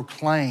to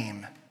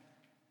proclaim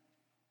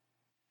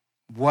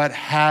what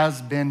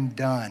has been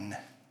done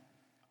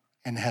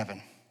in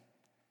heaven.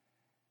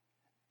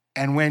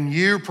 And when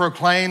you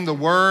proclaim the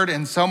word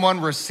and someone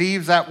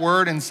receives that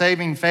word in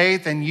saving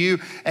faith and you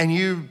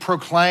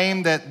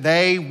proclaim that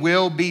they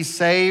will be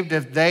saved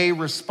if they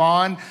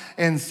respond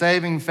in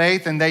saving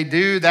faith, and they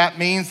do, that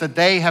means that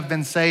they have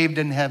been saved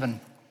in heaven.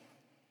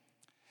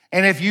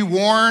 And if you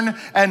warn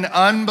an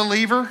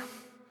unbeliever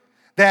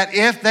that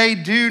if they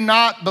do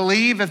not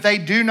believe, if they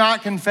do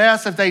not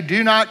confess, if they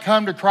do not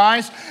come to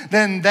Christ,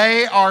 then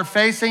they are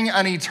facing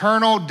an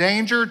eternal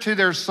danger to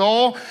their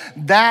soul.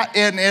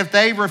 And if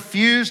they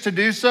refuse to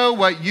do so,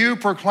 what you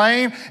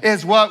proclaim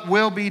is what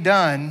will be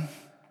done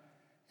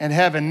in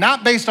heaven.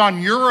 Not based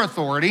on your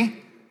authority.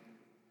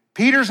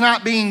 Peter's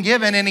not being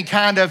given any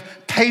kind of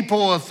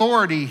papal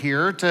authority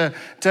here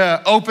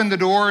to open the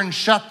door and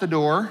shut the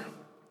door.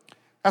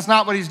 That's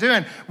not what he's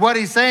doing. What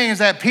he's saying is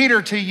that,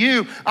 Peter, to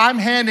you, I'm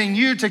handing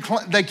you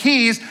the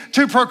keys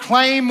to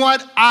proclaim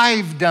what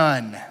I've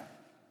done.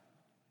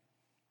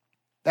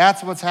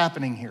 That's what's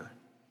happening here.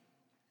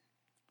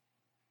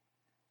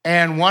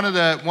 And one of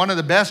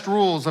the best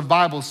rules of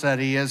Bible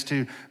study is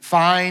to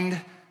find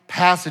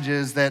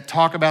passages that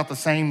talk about the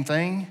same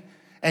thing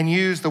and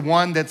use the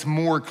one that's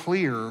more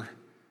clear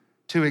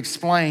to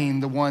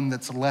explain the one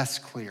that's less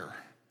clear.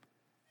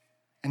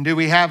 And do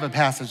we have a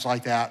passage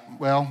like that?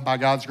 Well, by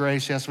God's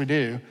grace, yes, we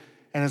do.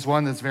 And it's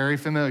one that's very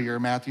familiar,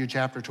 Matthew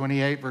chapter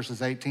 28,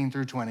 verses 18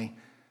 through 20,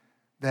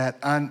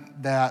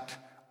 that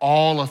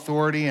all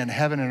authority in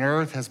heaven and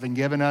earth has been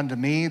given unto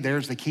me.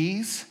 There's the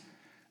keys.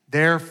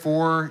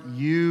 Therefore,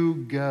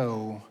 you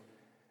go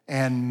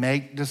and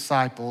make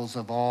disciples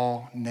of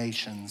all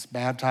nations,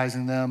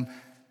 baptizing them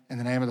in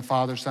the name of the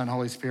Father, Son,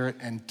 Holy Spirit,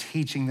 and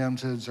teaching them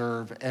to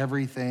observe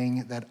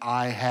everything that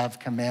I have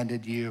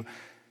commanded you.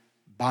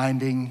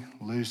 Binding,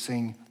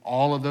 loosing,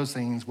 all of those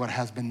things, what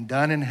has been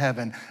done in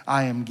heaven,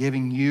 I am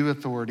giving you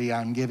authority.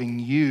 I'm giving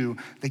you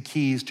the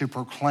keys to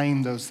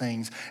proclaim those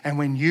things. And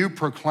when you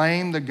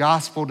proclaim the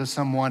gospel to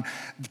someone,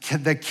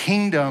 the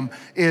kingdom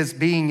is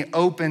being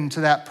open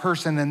to that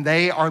person and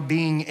they are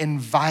being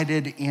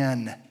invited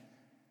in.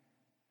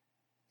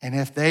 And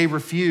if they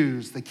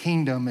refuse, the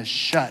kingdom is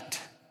shut.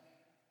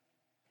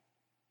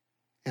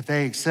 If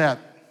they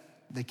accept,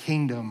 the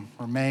kingdom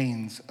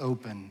remains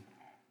open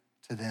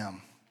to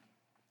them.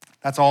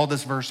 That's all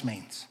this verse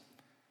means.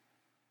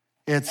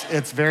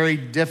 It's very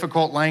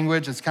difficult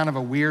language. It's kind of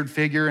a weird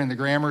figure, and the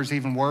grammar is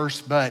even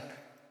worse, but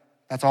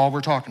that's all we're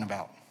talking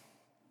about.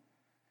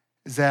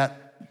 Is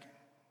that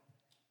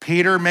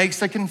Peter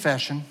makes a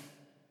confession,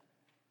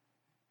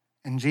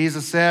 and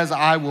Jesus says,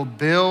 I will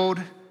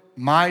build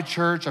my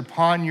church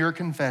upon your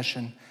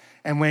confession.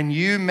 And when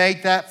you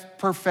make that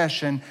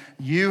profession,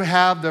 you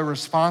have the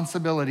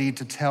responsibility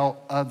to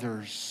tell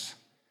others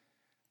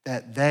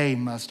that they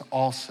must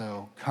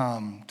also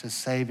come to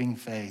saving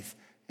faith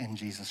in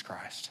Jesus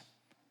Christ.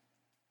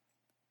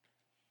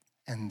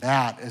 And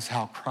that is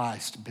how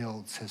Christ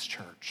builds his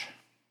church.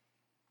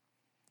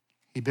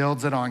 He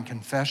builds it on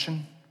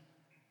confession,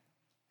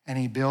 and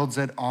he builds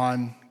it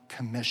on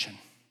commission.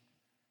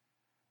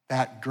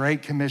 That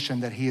great commission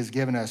that he has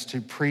given us to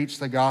preach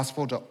the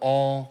gospel to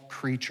all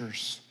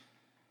creatures.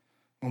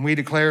 When we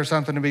declare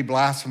something to be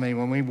blasphemy,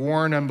 when we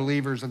warn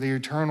unbelievers of the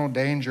eternal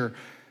danger,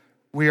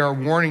 we are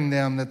warning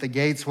them that the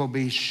gates will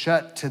be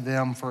shut to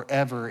them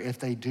forever if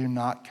they do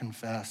not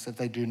confess, if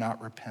they do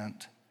not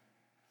repent.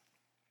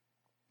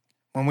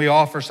 When we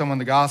offer someone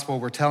the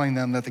gospel, we're telling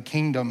them that the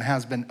kingdom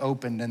has been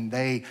opened and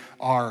they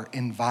are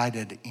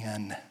invited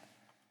in.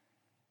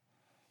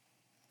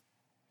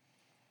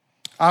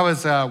 I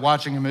was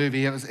watching a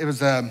movie.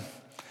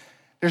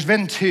 There's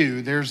been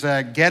two. There's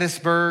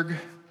Gettysburg,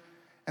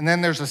 and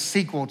then there's a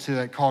sequel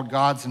to it called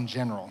Gods and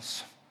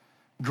Generals.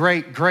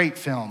 Great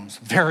films,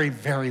 very,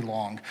 very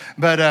long,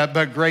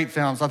 but great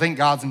films. I think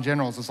Gods and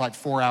Generals is like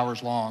 4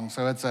 hours long,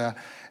 so it's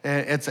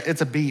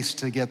a beast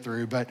to get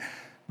through. But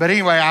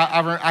anyway,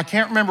 I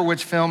can't remember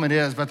which film it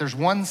is, but there's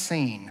one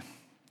scene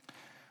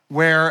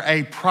where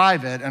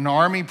an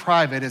army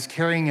private is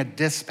carrying a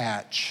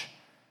dispatch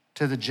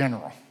to the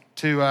general,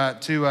 to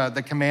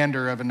the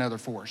commander of another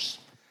force,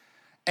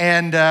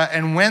 and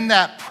when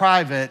that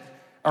private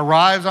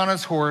arrives on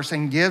his horse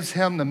and gives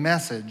him the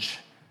message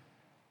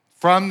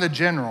from the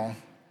general,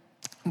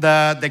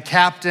 the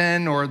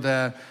captain or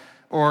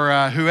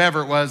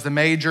whoever it was, the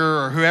major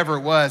or whoever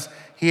it was,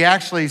 he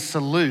actually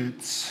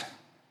salutes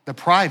the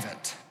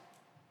private.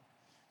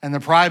 And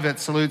the private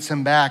salutes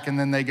him back, and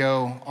then they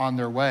go on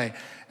their way.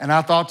 And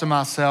I thought to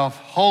myself,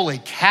 holy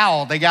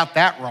cow, they got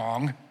that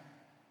wrong.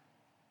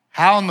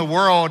 How in the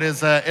world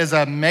is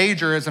a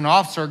major, as an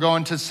officer,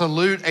 going to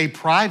salute a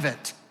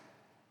private?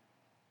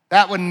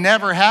 That would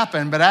never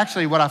happen. But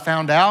actually what I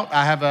found out,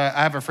 I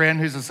have a friend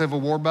who's a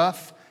Civil War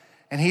buff,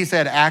 and he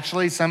said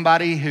actually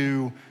somebody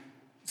who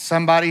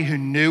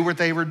knew what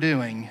they were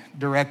doing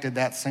directed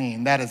that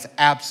scene. That is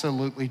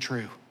absolutely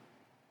true.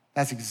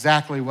 That's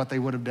exactly what they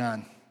would have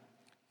done.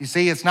 You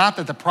see, it's not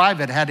that the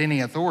private had any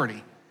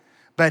authority,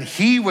 but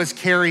he was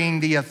carrying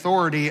the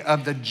authority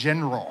of the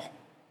general.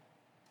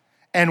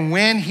 And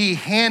when he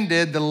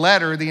handed the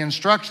letter, the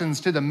instructions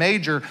to the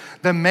major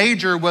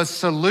was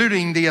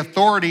saluting the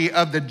authority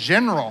of the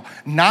general,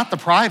 not the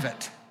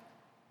private.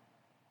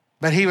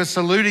 But he was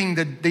saluting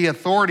the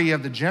authority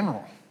of the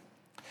general.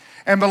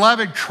 And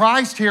beloved,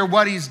 Christ here,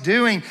 what he's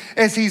doing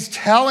is he's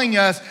telling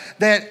us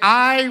that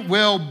I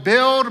will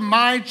build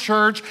my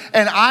church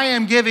and I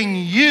am giving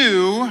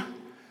you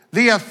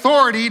the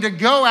authority to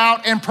go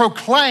out and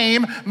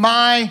proclaim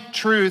my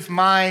truth,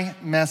 my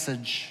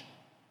message.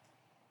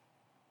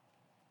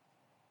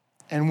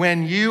 And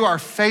when you are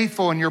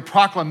faithful in your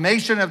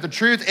proclamation of the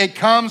truth, it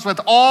comes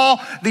with all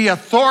the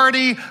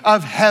authority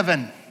of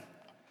heaven.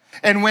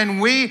 And when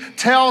we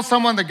tell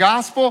someone the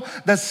gospel,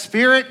 the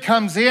Spirit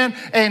comes in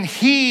and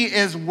he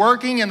is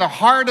working in the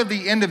heart of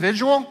the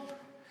individual.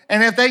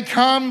 And if they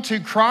come to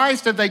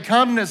Christ, if they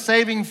come to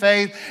saving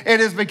faith, it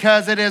is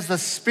because it is the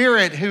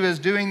Spirit who is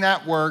doing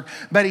that work,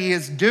 but he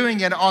is doing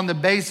it on the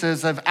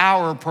basis of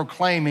our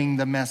proclaiming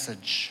the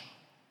message.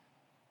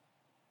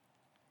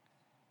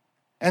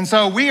 And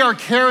so we are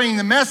carrying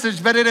the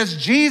message, but it is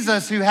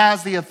Jesus who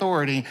has the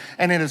authority,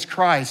 and it is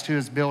Christ who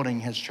is building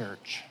his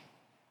church.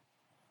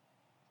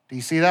 Do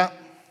you see that?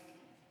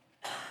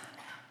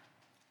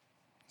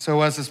 So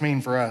what does this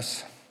mean for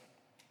us?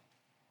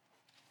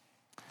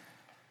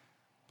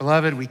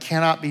 Beloved, we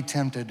cannot be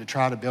tempted to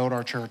try to build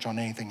our church on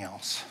anything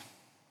else.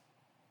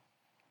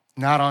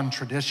 Not on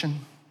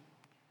tradition,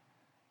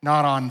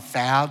 not on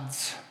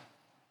fads,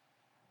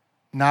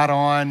 not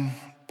on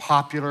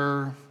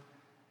popular.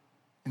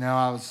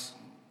 I was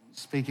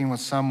speaking with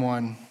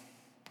someone,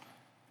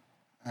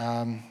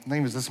 I think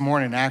it was this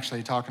morning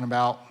actually, talking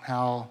about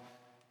how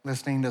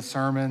listening to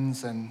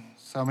sermons and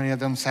so many of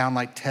them sound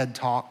like TED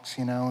Talks,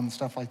 and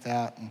stuff like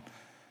that.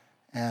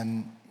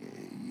 And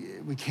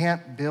we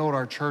can't build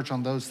our church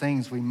on those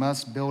things. We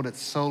must build it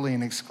solely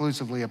and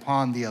exclusively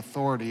upon the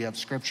authority of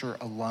Scripture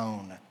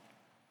alone,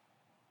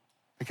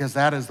 because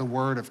that is the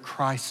word of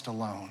Christ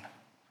alone.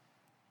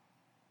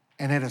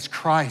 And it is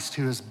Christ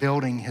who is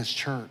building his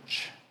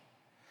church.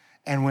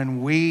 And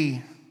when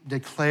we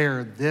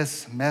declare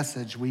this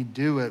message, we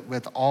do it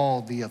with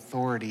all the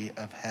authority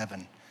of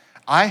heaven.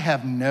 I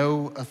have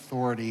no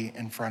authority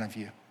in front of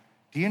you.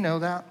 Do you know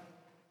that?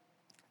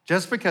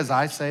 Just because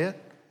I say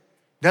it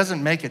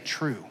doesn't make it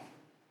true.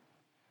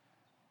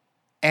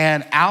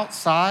 And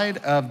outside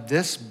of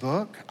this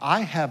book,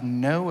 I have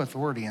no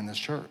authority in this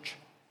church.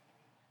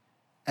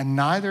 And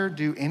neither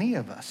do any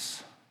of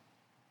us.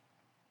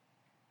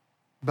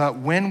 But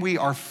when we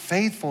are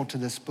faithful to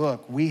this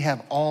book, we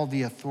have all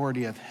the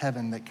authority of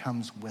heaven that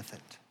comes with it.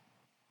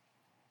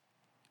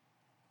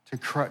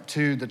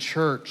 To the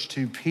church,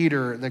 to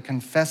Peter, the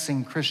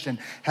confessing Christian,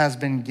 has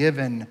been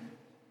given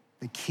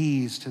the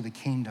keys to the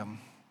kingdom.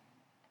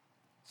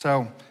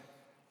 So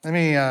let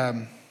me,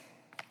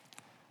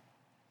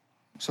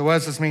 so what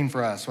does this mean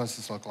for us? What does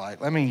this look like?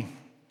 Let me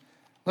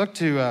look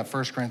to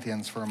 1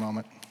 Corinthians for a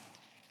moment,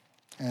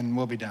 and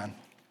we'll be done.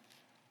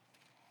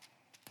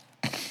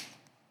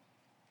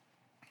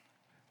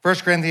 1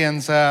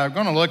 Corinthians, I'm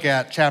going to look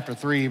at chapter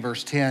 3,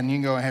 verse 10. You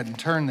can go ahead and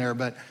turn there,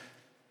 but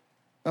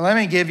let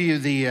me give you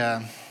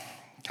the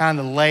kind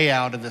of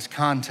layout of this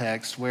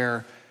context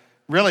where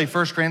really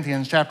 1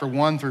 Corinthians chapter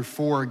 1 through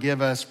 4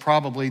 give us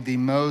probably the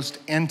most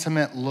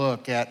intimate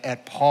look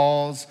at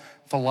Paul's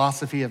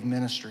philosophy of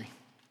ministry.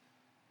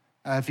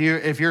 If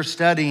you're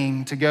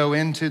studying to go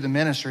into the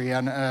ministry,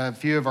 and a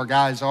few of our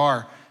guys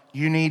are,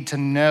 you need to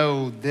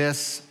know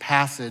this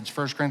passage,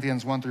 1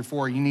 Corinthians 1 through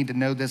 4. You need to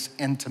know this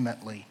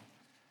intimately.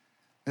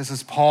 This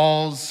is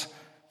Paul's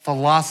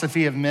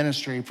philosophy of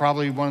ministry,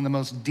 probably one of the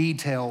most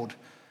detailed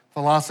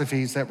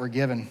philosophies that were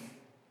given.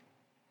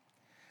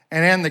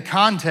 And in the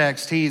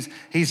context, he's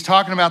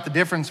talking about the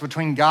difference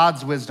between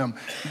God's wisdom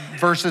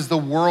versus the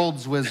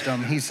world's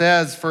wisdom. He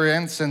says, for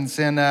instance,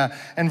 in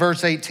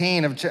verse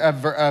 18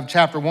 of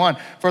chapter 1,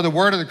 "For the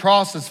word of the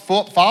cross is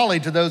folly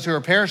to those who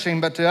are perishing,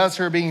 but to us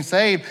who are being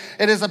saved,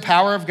 it is the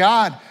power of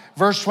God."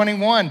 Verse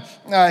 21,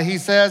 he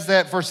says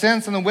that, "For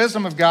since in the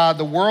wisdom of God,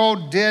 the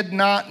world did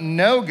not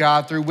know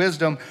God through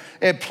wisdom,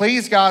 it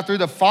pleased God through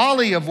the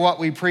folly of what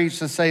we preach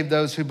to save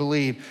those who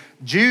believe.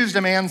 Jews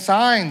demand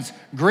signs,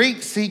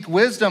 Greeks seek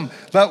wisdom,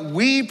 but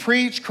we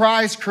preach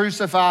Christ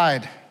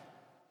crucified."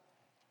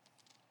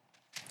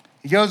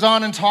 He goes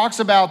on and talks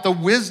about the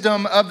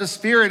wisdom of the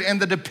Spirit and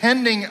the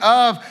depending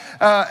of,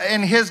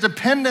 and his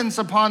dependence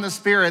upon the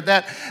Spirit,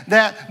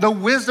 that the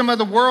wisdom of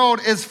the world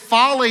is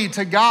folly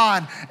to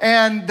God,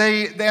 and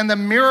the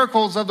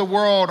miracles of the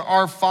world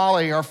are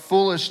folly, are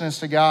foolishness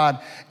to God.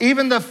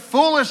 Even the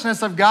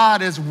foolishness of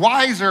God is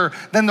wiser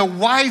than the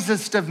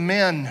wisest of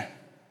men.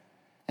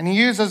 And he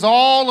uses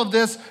all of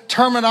this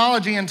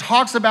terminology and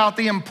talks about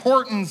the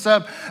importance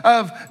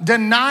of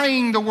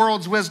denying the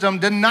world's wisdom,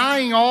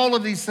 denying all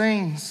of these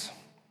things.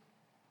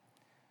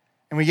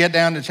 And we get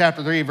down to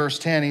chapter 3, verse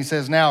 10. He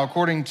says, now,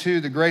 according to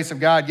the grace of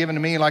God given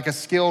to me, like a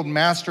skilled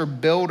master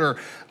builder,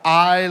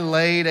 I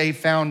laid a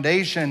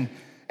foundation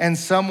and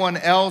someone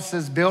else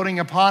is building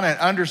upon it.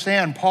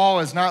 Understand, Paul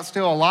is not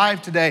still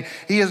alive today.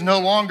 He is no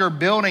longer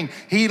building.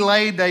 He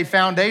laid a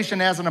foundation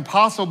as an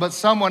apostle, but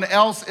someone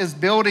else is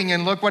building.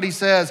 And look what he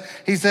says.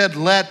 He said,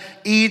 let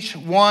each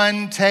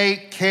one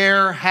take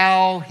care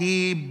how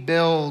he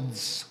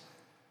builds.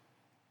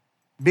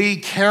 Be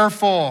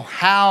careful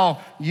how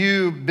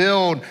you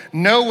build.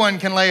 No one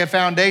can lay a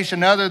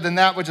foundation other than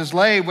that which is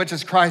laid, which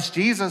is Christ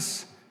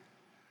Jesus.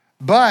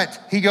 But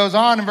he goes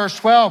on in verse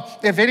 12,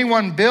 if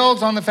anyone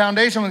builds on the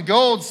foundation with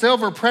gold,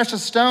 silver,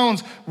 precious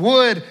stones,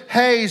 wood,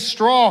 hay,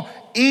 straw,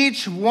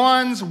 each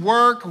one's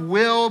work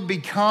will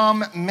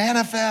become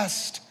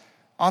manifest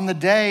on the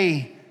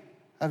day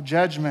of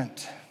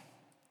judgment.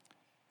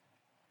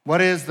 What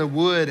is the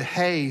wood,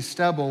 hay,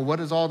 stubble? What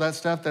is all that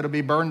stuff that'll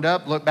be burned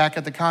up? Look back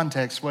at the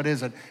context. What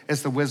is it?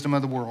 It's the wisdom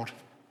of the world.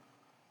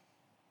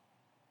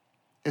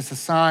 It's the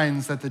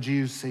signs that the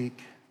Jews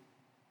seek.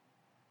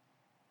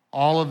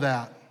 All of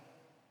that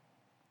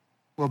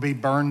will be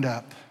burned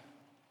up.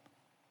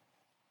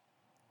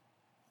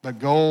 But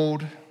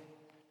gold,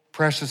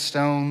 precious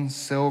stones,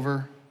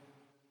 silver,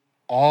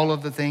 all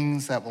of the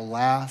things that will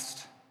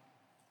last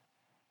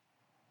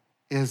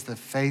is the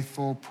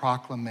faithful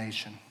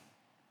proclamation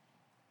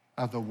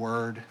of the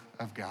Word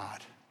of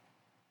God.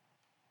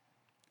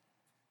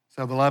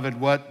 So, beloved,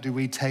 what do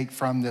we take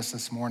from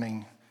this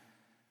morning?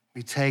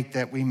 We take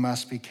that we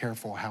must be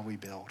careful how we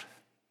build.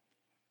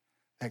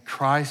 That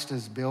Christ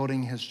is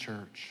building his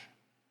church.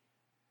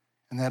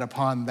 And that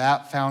upon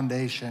that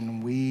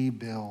foundation, we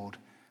build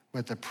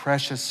with the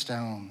precious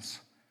stones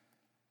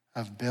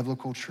of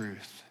biblical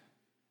truth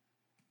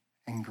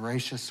and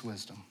gracious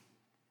wisdom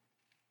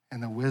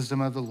and the wisdom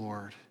of the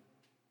Lord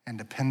and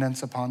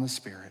dependence upon the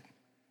Spirit.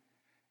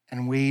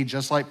 And we,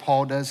 just like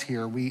Paul does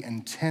here, we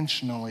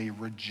intentionally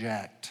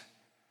reject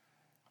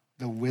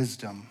the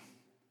wisdom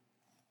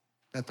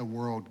that the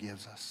world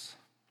gives us.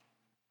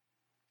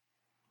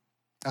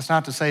 That's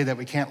not to say that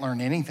we can't learn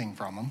anything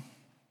from them.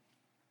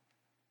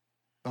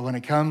 But when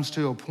it comes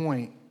to a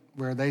point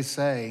where they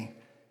say,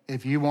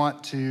 if you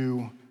want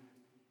to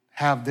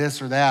have this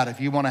or that,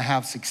 if you want to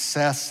have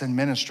success in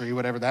ministry,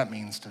 whatever that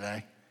means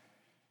today,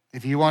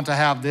 if you want to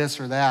have this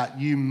or that,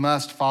 you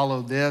must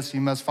follow this, you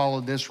must follow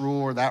this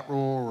rule or that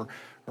rule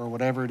or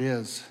whatever it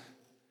is.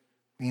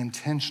 We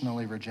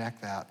intentionally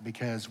reject that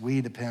because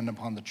we depend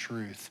upon the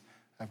truth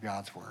of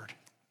God's word.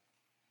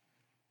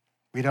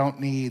 We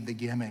don't need the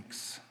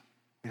gimmicks.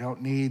 We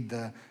don't need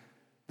the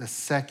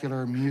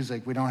secular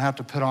music. We don't have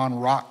to put on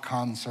rock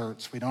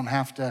concerts. We don't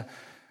have to,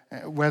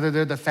 whether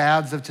they're the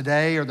fads of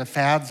today or the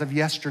fads of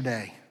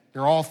yesterday,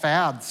 they're all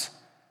fads.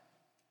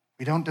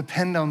 We don't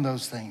depend on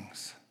those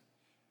things.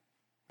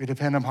 We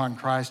depend upon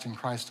Christ and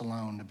Christ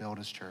alone to build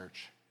his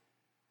church.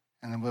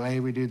 And the way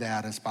we do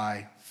that is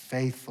by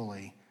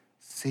faithfully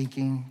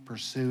seeking,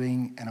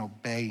 pursuing, and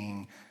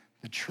obeying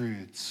the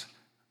truths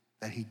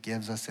that he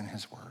gives us in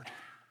his word.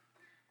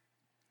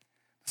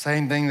 The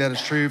same thing that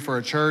is true for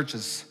a church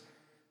is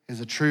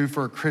true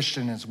for a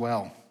Christian as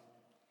well.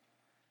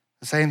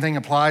 The same thing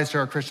applies to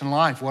our Christian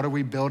life. What are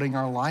we building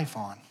our life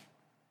on?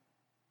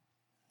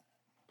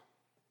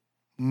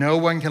 No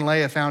one can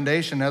lay a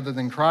foundation other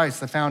than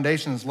Christ. The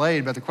foundation is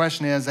laid, but the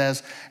question is,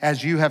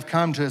 as you have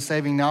come to a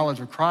saving knowledge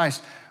of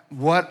Christ,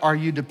 what are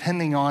you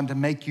depending on to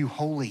make you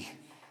holy?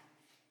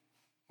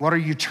 What are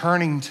you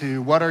turning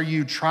to? What are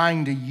you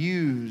trying to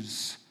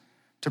use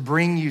to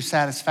bring you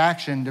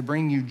satisfaction, to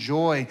bring you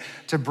joy,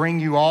 to bring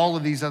you all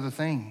of these other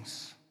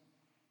things?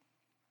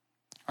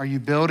 Are you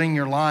building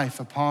your life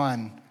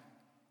upon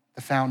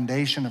the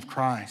foundation of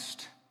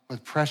Christ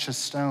with precious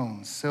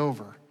stones,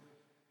 silver?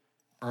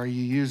 Or are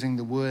you using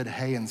the wood,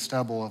 hay, and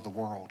stubble of the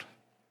world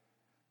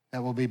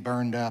that will be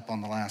burned up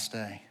on the last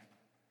day?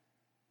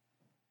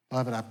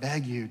 Beloved, I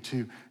beg you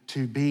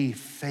to be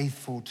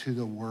faithful to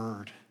the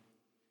word,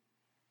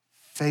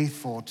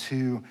 faithful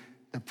to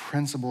the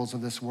principles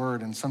of this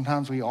word. And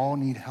sometimes we all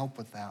need help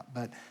with that,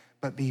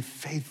 but be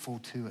faithful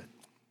to it.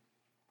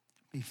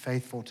 Be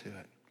faithful to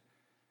it.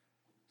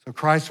 So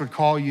Christ would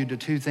call you to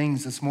two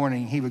things this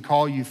morning. He would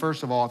call you,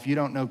 first of all, if you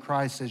don't know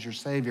Christ as your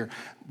Savior,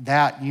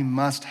 that you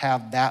must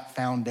have that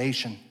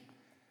foundation.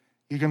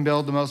 You can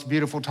build the most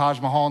beautiful Taj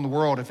Mahal in the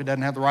world. If it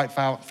doesn't have the right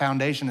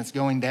foundation, it's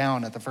going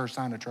down at the first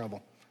sign of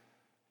trouble.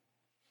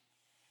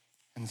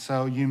 And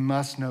so you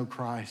must know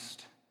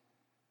Christ.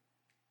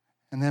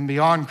 And then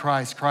beyond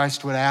Christ,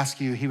 Christ would ask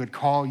you, he would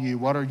call you,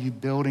 what are you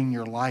building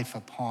your life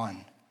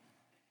upon?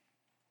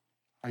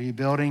 Are you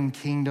building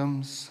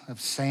kingdoms of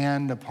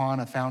sand upon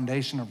a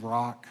foundation of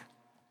rock?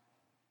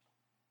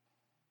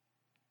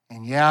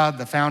 And yeah,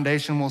 the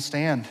foundation will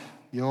stand.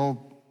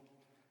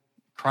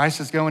 Christ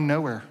is going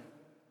nowhere.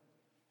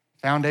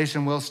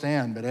 Foundation will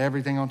stand, but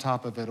everything on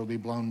top of it will be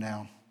blown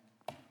down.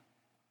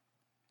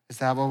 Is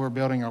that what we're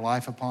building our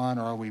life upon,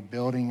 or are we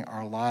building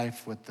our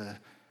life with the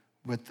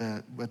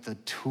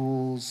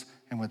tools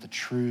and with the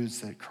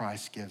truths that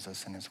Christ gives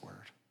us in his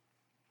word?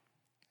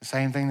 The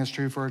same thing that's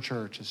true for a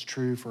church is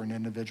true for an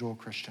individual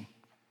Christian.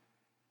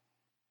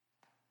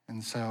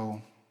 And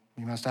so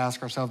we must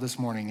ask ourselves this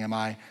morning, am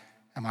I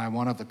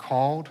one of the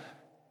called,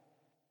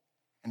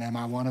 and am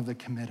I one of the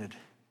committed?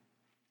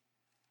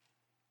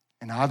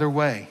 In either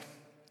way,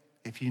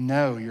 if you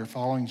know you're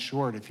falling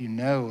short, if you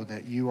know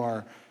that you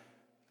are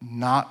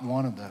not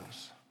one of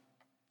those,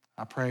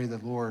 I pray the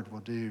Lord will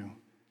do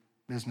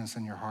business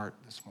in your heart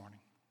this morning.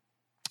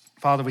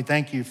 Father, we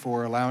thank you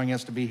for allowing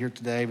us to be here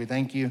today. We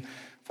thank you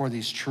for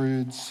these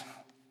truths.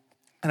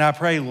 And I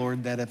pray,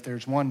 Lord, that if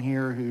there's one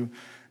here who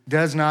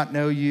does not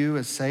know you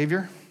as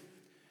Savior,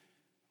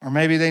 or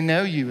maybe they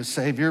know you as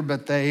Savior,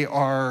 but they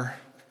are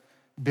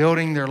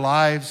building their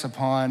lives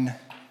upon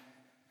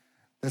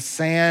the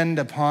sand,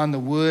 upon the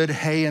wood,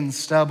 hay, and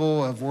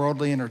stubble of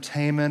worldly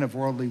entertainment, of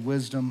worldly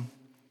wisdom,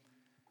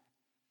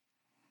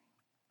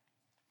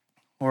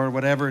 or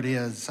whatever it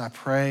is, I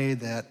pray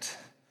that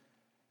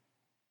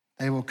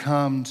they will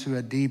come to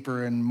a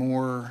deeper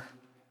knowledge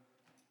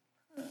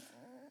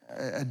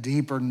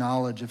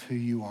of who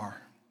you are.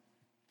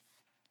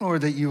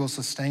 Lord, that you will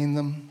sustain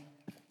them,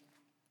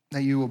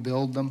 that you will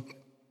build them.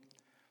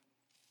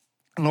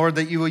 And Lord,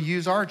 that you will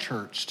use our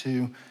church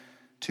to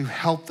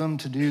help them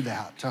to do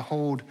that, to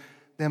hold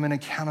them in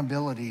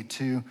accountability,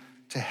 to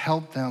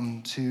help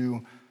them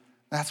to,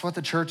 that's what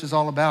the church is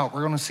all about.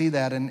 We're going to see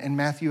that in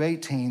Matthew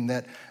 18,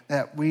 that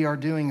we are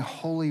doing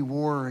holy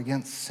war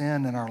against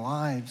sin in our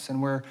lives,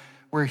 and we're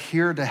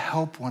here to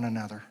help one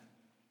another.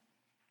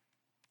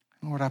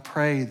 Lord, I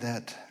pray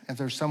that if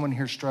there's someone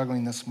here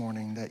struggling this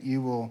morning, that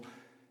you will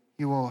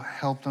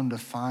help them to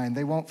find,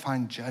 they won't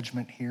find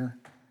judgment here.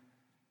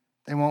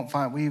 They won't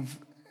find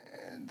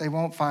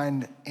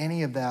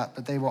any of that,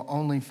 but they will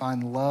only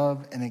find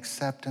love and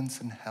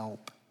acceptance and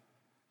help.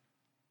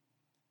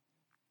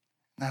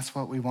 And that's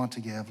what we want to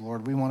give,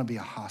 Lord. We want to be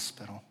a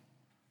hospital.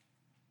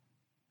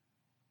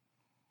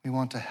 We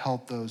want to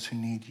help those who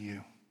need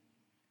you.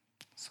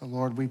 So,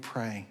 Lord, we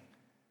pray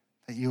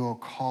that you will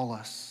call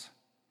us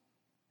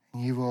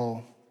and you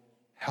will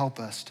help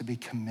us to be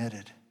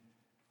committed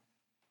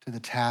to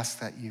the task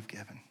that you've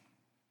given.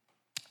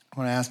 I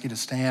want to ask you to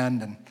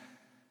stand, and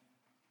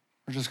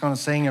we're just going to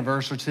sing a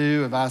verse or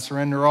two of I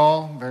Surrender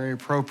All. Very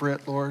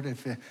appropriate, Lord.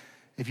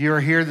 If you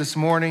are here this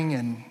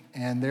morning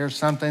and there's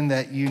something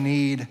that you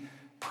need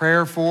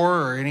prayer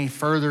for or any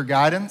further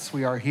guidance,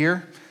 we are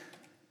here.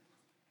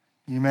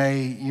 You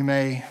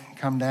may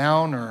come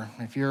down, or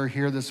if you're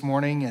here this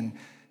morning and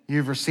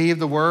you've received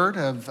the word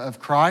of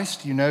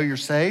Christ, you know you're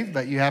saved,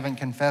 but you haven't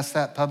confessed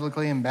that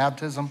publicly in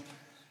baptism.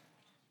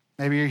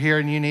 Maybe you're here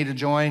and you need to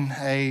join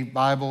a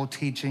Bible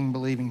teaching,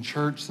 believing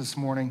church this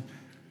morning.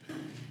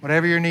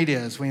 Whatever your need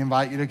is, we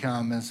invite you to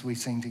come as we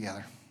sing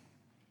together.